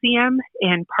War Museum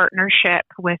in partnership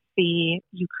with the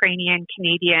Ukrainian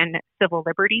Canadian Civil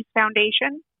Liberties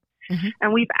Foundation.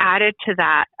 And we've added to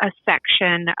that a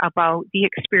section about the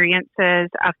experiences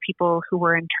of people who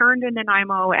were interned in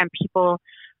Nanaimo and people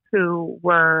who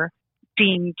were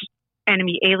deemed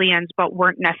enemy aliens but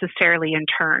weren't necessarily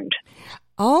interned.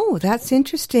 Oh, that's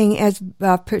interesting as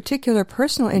a particular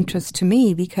personal interest to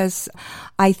me because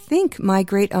I think my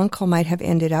great uncle might have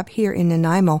ended up here in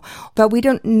Nanaimo, but we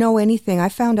don't know anything. I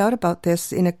found out about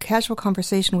this in a casual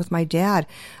conversation with my dad.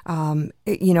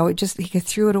 He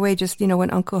threw it away just,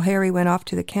 when Uncle Harry went off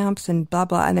to the camps and blah,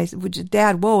 blah. And I said,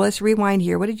 Dad, whoa, let's rewind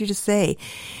here. What did you just say?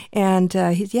 And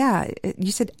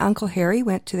you said Uncle Harry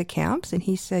went to the camps? And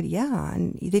he said, yeah.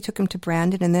 And they took him to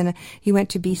Brandon and then he went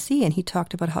to BC and he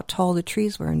talked about how tall the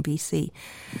trees were in BC.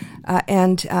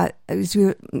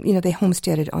 They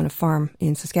homesteaded on a farm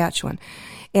in Saskatchewan.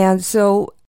 And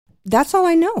so that's all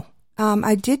I know.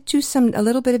 I did do a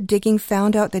little bit of digging,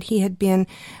 found out that he had been,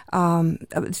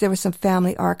 there were some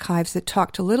family archives that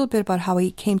talked a little bit about how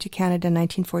he came to Canada in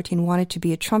 1914, wanted to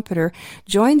be a trumpeter,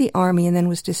 joined the army, and then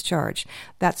was discharged.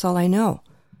 That's all I know.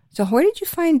 So where did you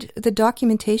find the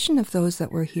documentation of those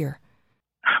that were here?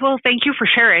 Well, thank you for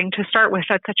sharing. To start with,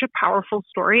 that's such a powerful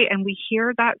story, and we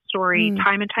hear that story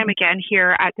time and time again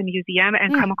here at the museum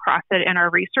and come across it in our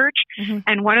research. Mm-hmm.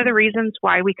 And one of the reasons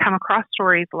why we come across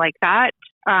stories like that,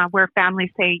 where families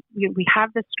say, we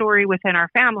have this story within our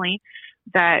family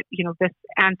that, this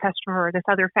ancestor or this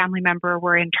other family member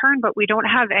were interned, but we don't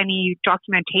have any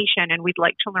documentation and we'd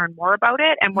like to learn more about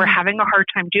it, and we're having a hard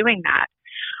time doing that.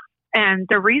 And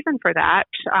the reason for that,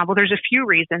 there's a few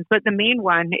reasons, but the main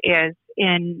one is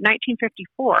in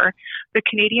 1954, the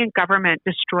Canadian government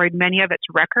destroyed many of its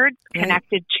records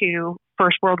connected to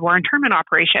First World War internment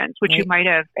operations, which you might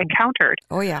have encountered.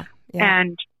 Oh, yeah.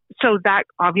 And so that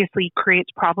obviously creates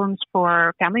problems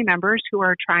for family members who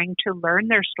are trying to learn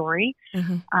their story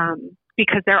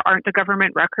because there aren't the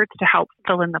government records to help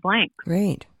fill in the blanks.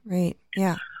 Right,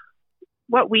 yeah.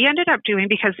 What we ended up doing,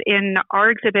 because in our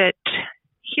exhibit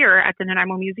here at the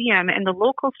Nanaimo Museum, in the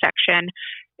local section,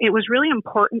 it was really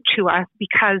important to us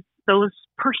because those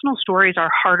personal stories are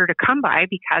harder to come by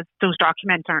because those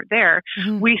documents aren't there.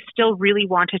 Mm-hmm. We still really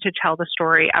wanted to tell the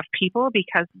story of people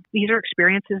because these are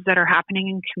experiences that are happening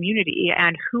in community,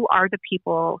 and who are the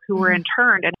people who were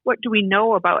interned and what do we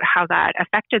know about how that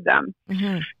affected them.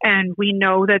 Mm-hmm. And we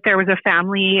know that there was a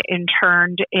family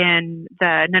interned in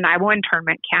the Nanaimo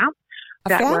internment camp.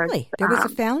 There was a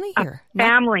family here.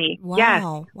 Family, wow, yes.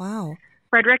 Wow.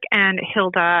 Frederick and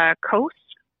Hilda Coase.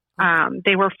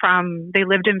 They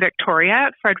lived in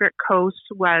Victoria. Frederick Coase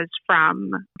was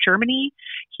from Germany.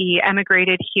 He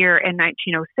emigrated here in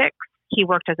 1906. He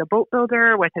worked as a boat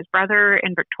builder with his brother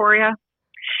in Victoria.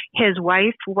 His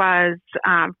wife was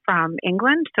from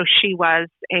England, so she was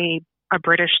a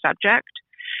British subject.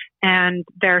 And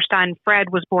their son, Fred,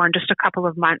 was born just a couple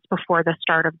of months before the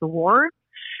start of the war.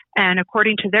 And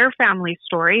according to their family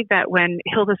story, that when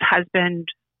Hilda's husband,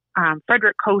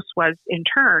 Frederick Coase, was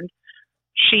interned,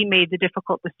 she made the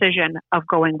difficult decision of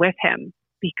going with him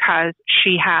because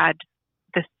she had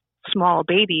this small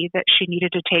baby that she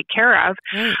needed to take care of.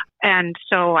 Mm. And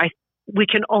so we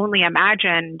can only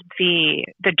imagine the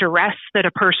duress that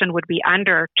a person would be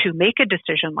under to make a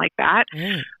decision like that.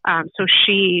 Mm. So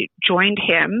she joined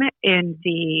him in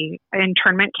the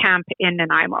internment camp in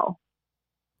Nanaimo.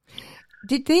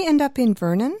 Did they end up in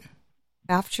Vernon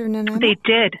after Nanaimo? They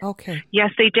did. Okay. Yes,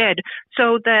 they did.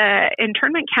 So the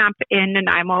internment camp in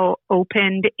Nanaimo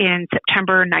opened in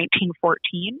September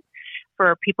 1914.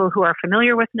 For people who are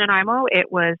familiar with Nanaimo,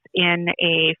 it was in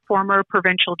a former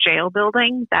provincial jail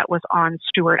building that was on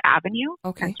Stewart Avenue.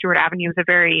 Okay. And Stewart Avenue is a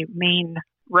very main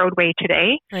roadway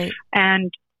today. Right.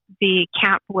 And the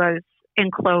camp was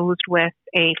enclosed with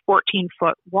a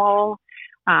 14-foot wall.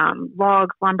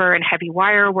 Logs, lumber, and heavy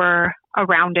wire were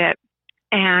around it.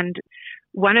 And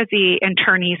one of the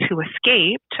internees who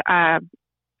escaped,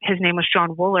 his name was John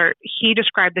Woolert, he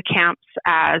described the camps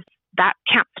as, that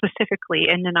camp specifically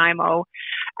in Nanaimo,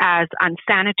 as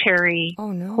unsanitary,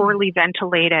 poorly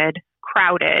ventilated,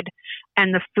 crowded,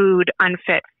 and the food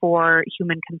unfit for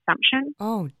human consumption.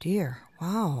 Oh, dear.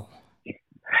 Wow.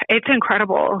 It's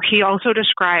incredible. He also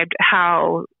described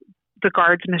how the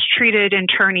guards mistreated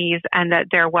internees and that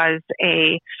there was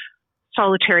a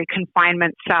solitary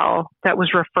confinement cell that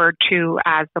was referred to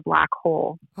as the Black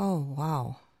Hole. Oh,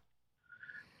 wow.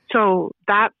 So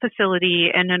that facility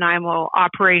in Nanaimo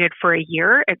operated for a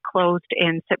year. It closed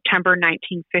in September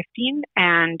 1915,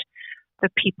 and the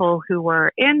people who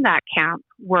were in that camp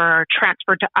were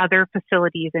transferred to other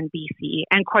facilities in BC,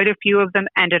 and quite a few of them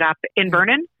ended up in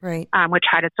Vernon, which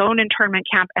had its own internment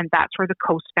camp, and that's where the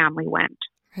Coase family went.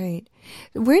 Right.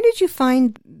 Where did you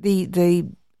find the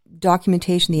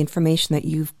documentation, the information that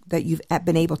you've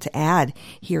been able to add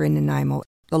here in Nanaimo,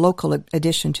 the local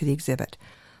addition to the exhibit?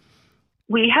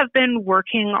 We have been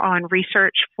working on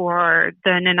research for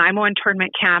the Nanaimo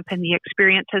internment camp and the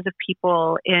experiences of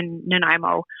people in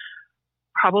Nanaimo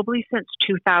probably since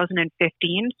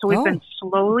 2015. So we've been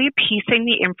slowly piecing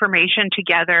the information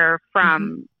together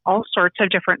from all sorts of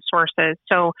different sources.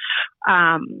 So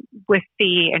with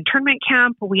the internment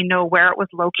camp, we know where it was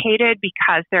located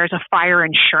because there's a fire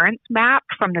insurance map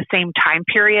from the same time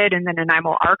period in the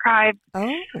Nanaimo archive.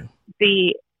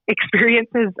 The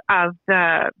experiences of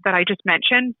that I just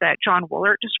mentioned that John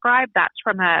Woolert described, that's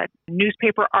from a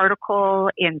newspaper article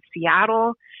in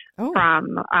Seattle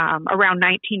from around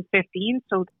 1915.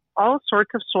 So all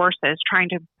sorts of sources trying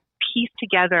to piece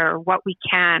together what we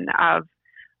can of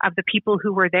the people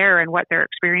who were there and what their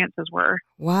experiences were.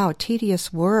 Wow,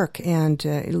 tedious work, and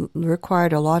it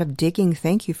required a lot of digging.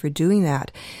 Thank you for doing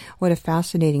that. What a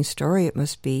fascinating story it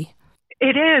must be.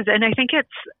 It is, and I think it's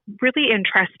really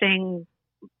interesting,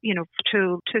 you know,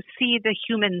 to see the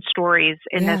human stories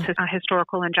in this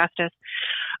historical injustice.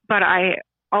 But I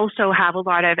also have a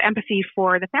lot of empathy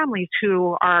for the families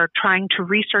who are trying to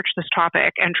research this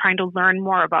topic and trying to learn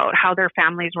more about how their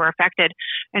families were affected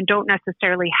and don't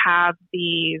necessarily have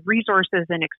the resources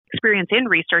and experience in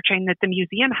researching that the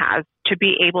museum has to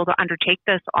be able to undertake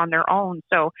this on their own.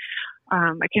 So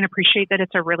I can appreciate that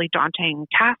it's a really daunting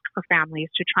task for families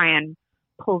to try and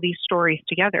pull these stories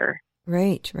together.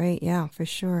 Right, yeah, for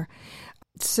sure.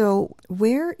 So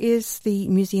where is the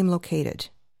museum located?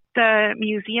 The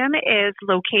museum is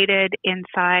located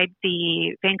inside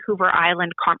the Vancouver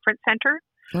Island Conference Center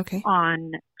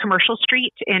on Commercial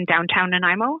Street in downtown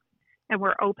Nanaimo. And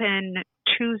we're open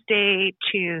Tuesday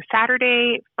to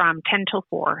Saturday from 10 till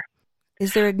 4.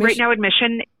 Is there admission? Right now,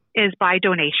 admission is by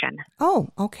donation. Oh,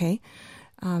 okay.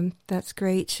 That's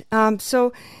great.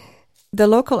 So the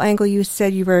local angle, you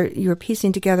said you were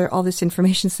piecing together all this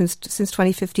information since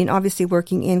 2015, obviously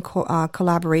working in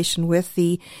collaboration with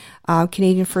the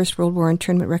Canadian First World War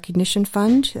Internment Recognition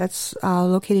Fund. That's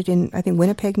located in, I think,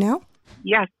 Winnipeg now?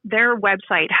 Yes, their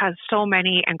website has so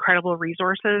many incredible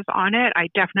resources on it. I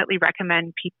definitely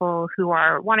recommend people who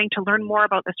are wanting to learn more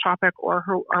about this topic or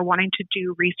who are wanting to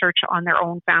do research on their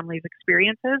own family's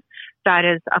experiences. That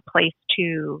is a place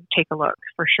to take a look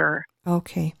for sure.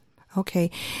 Okay.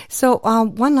 So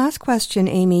one last question,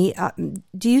 Amy.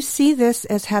 Do you see this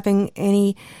as having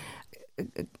any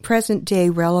present-day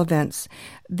relevance?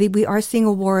 We are seeing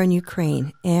a war in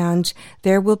Ukraine, and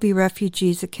there will be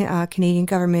refugees. The Canadian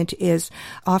government is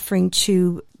offering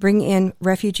to bring in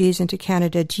refugees into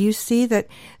Canada. Do you see that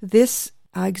this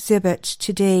exhibit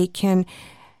today can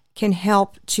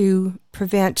help to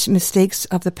prevent mistakes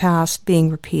of the past being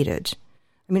repeated?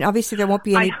 I mean, obviously there won't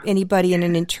be anybody in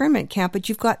an internment camp, but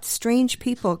you've got strange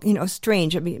people,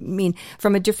 I mean,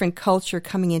 from a different culture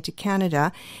coming into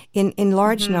Canada in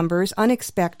large numbers,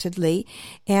 unexpectedly.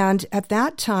 And at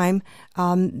that time,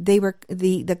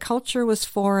 the culture was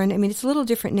foreign. I mean, it's a little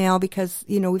different now because,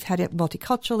 we've had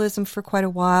multiculturalism for quite a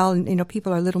while, and,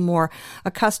 people are a little more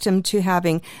accustomed to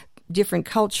having different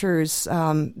cultures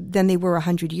than they were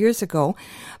 100 years ago,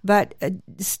 but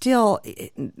still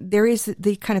there is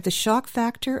the kind of the shock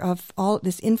factor of all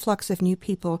this influx of new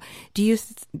people. Do you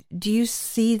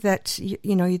see that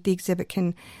the exhibit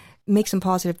can make some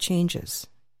positive changes?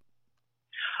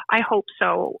 I hope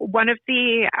so. One of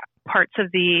the parts of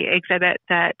the exhibit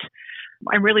that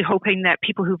I'm really hoping that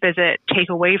people who visit take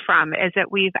away from is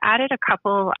that we've added a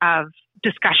couple of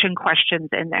discussion questions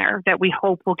in there that we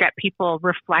hope will get people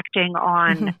reflecting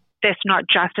on this, not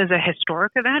just as a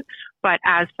historic event, but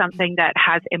as something that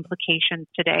has implications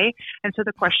today. And so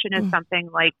the question is something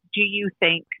like, do you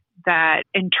think that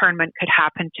internment could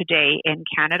happen today in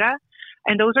Canada?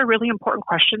 And those are really important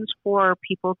questions for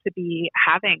people to be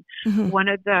having. One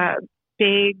of the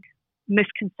big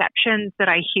misconceptions that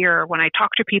I hear when I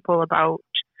talk to people about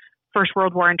First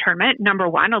World War internment, number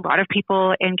one, a lot of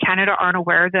people in Canada aren't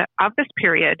aware of this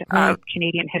period of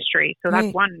Canadian history. So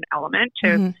that's one element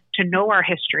to know our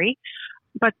history.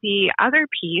 But the other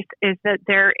piece is that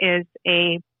there is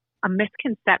a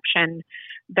misconception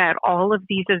that all of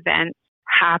these events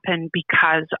happen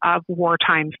because of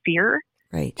wartime fear.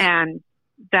 And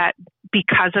that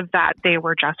because of that, they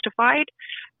were justified.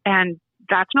 And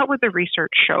that's not what the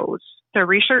research shows. The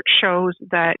research shows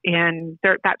that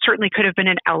that certainly could have been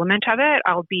an element of it.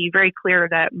 I'll be very clear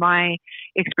that my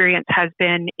experience has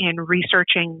been in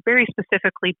researching very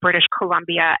specifically British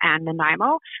Columbia and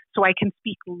Nanaimo, so I can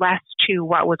speak less to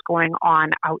what was going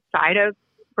on outside of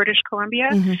British Columbia.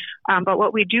 But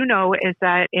what we do know is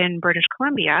that in British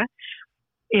Columbia,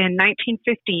 in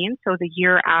 1915, so the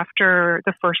year after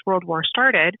the First World War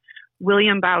started,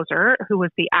 William Bowser, who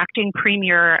was the acting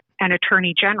premier and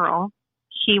attorney general,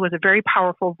 he was a very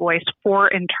powerful voice for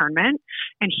internment,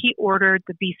 and he ordered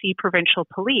the BC Provincial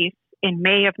Police in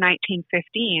May of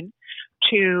 1915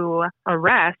 to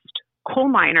arrest coal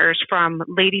miners from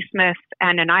Ladysmith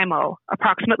and Nanaimo,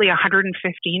 approximately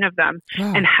 115 of them,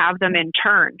 and have them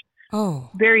interned.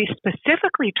 Very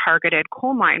specifically targeted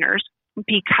coal miners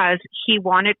because he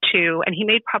wanted to, and he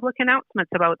made public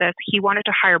announcements about this, he wanted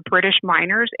to hire British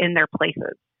miners in their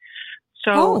places.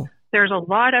 So there's a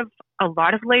lot of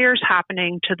layers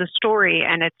happening to the story,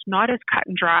 and it's not as cut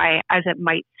and dry as it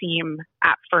might seem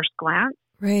at first glance.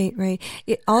 Right.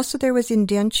 Also, there was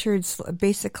indentured,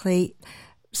 basically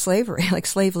slavery, like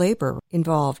slave labor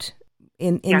involved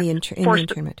in the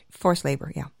internment. Forced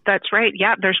labor, yeah. That's right.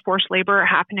 Yeah, there's forced labor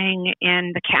happening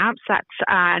in the camps. That's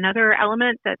another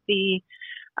element that the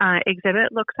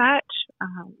exhibit looks at.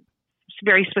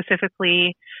 Very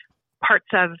specifically, parts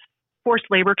of forced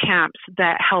labor camps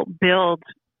that help build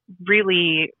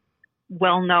really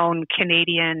well-known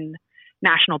Canadian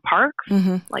national parks,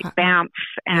 like Banff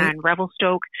and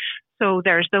Revelstoke. So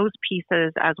there's those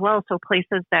pieces as well. So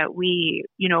places that we,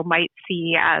 might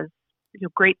see as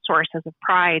great sources of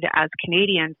pride as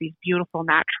Canadians, these beautiful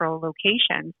natural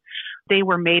locations, they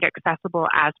were made accessible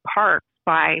as parks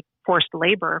by forced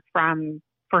labor from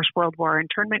First World War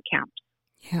internment camps.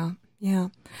 Yeah.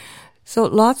 So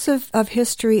lots of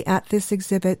history at this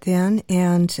exhibit then,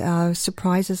 and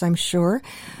surprises, I'm sure.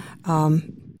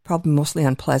 Probably mostly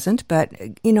unpleasant, but,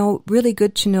 really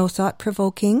good to know,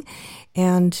 thought-provoking,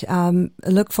 and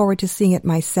look forward to seeing it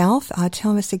myself.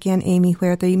 Tell us again, Amy,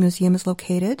 where the museum is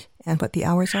located and what the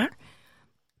hours are.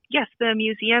 Yes, the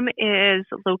museum is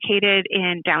located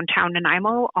in downtown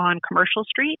Nanaimo on Commercial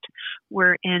Street.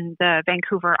 We're in the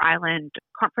Vancouver Island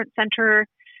Conference Center,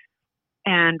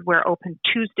 and we're open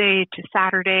Tuesday to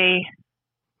Saturday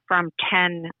from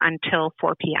 10 until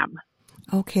 4 p.m.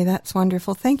 Okay, that's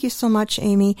wonderful. Thank you so much,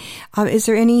 Amy. Is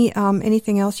there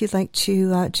anything else you'd like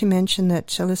to mention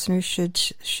that listeners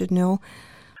should know?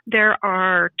 There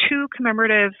are 2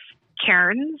 commemorative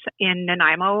cairns in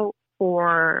Nanaimo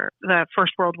for the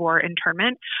First World War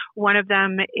internment. One of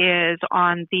them is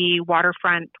on the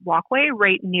waterfront walkway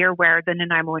right near where the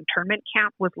Nanaimo internment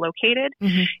camp was located.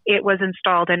 It was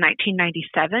installed in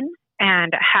 1997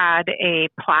 and had a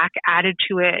plaque added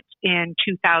to it in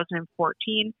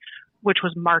 2014, which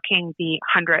was marking the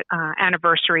 100th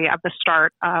anniversary of the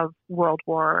start of World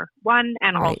War I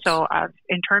and also of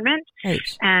internment.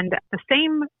 And the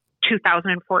same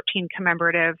 2014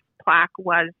 commemorative plaque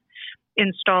was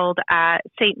installed at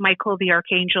St. Michael the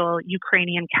Archangel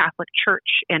Ukrainian Catholic Church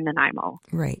in Nanaimo.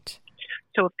 Right.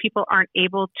 So if people aren't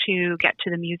able to get to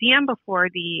the museum before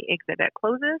the exhibit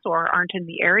closes or aren't in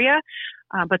the area,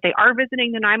 but they are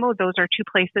visiting Nanaimo, those are 2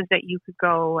 places that you could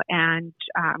go and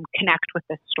connect with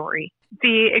this story.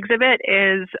 The exhibit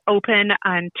is open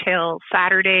until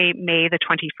Saturday, May the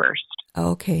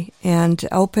 21st. Okay, and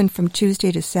open from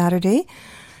Tuesday to Saturday.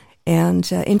 And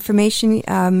information,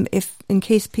 if in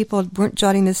case people weren't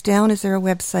jotting this down, is there a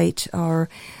website or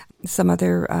some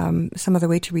other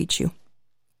way to reach you?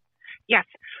 Yes,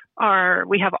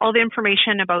 we have all the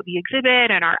information about the exhibit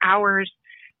and our hours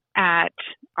at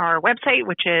our website,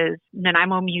 which is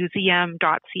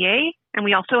nanaimomuseum.ca. And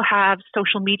we also have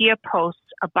social media posts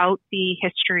about the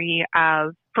history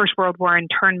of First World War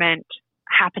internment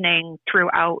happening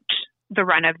throughout the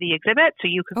run of the exhibit. So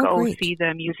you could go see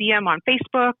the museum on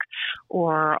Facebook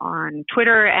or on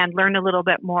Twitter and learn a little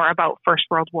bit more about First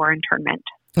World War internment.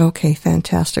 Okay,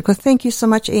 fantastic. Well, thank you so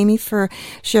much, Amy, for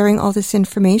sharing all this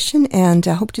information, and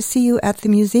I hope to see you at the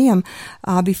museum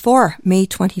before May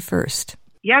 21st.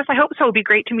 Yes, I hope so. It would be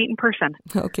great to meet in person.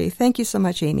 Okay, thank you so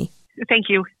much, Amy. Thank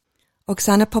you.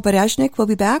 Oksana Poparezhnik will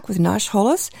be back with Nash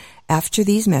Holos after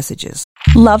these messages.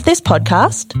 Love this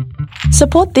podcast?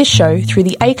 Support this show through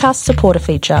the Acast supporter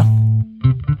feature.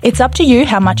 It's up to you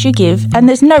how much you give, and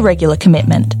there's no regular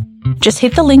commitment. Just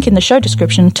hit the link in the show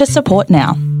description to support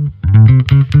now.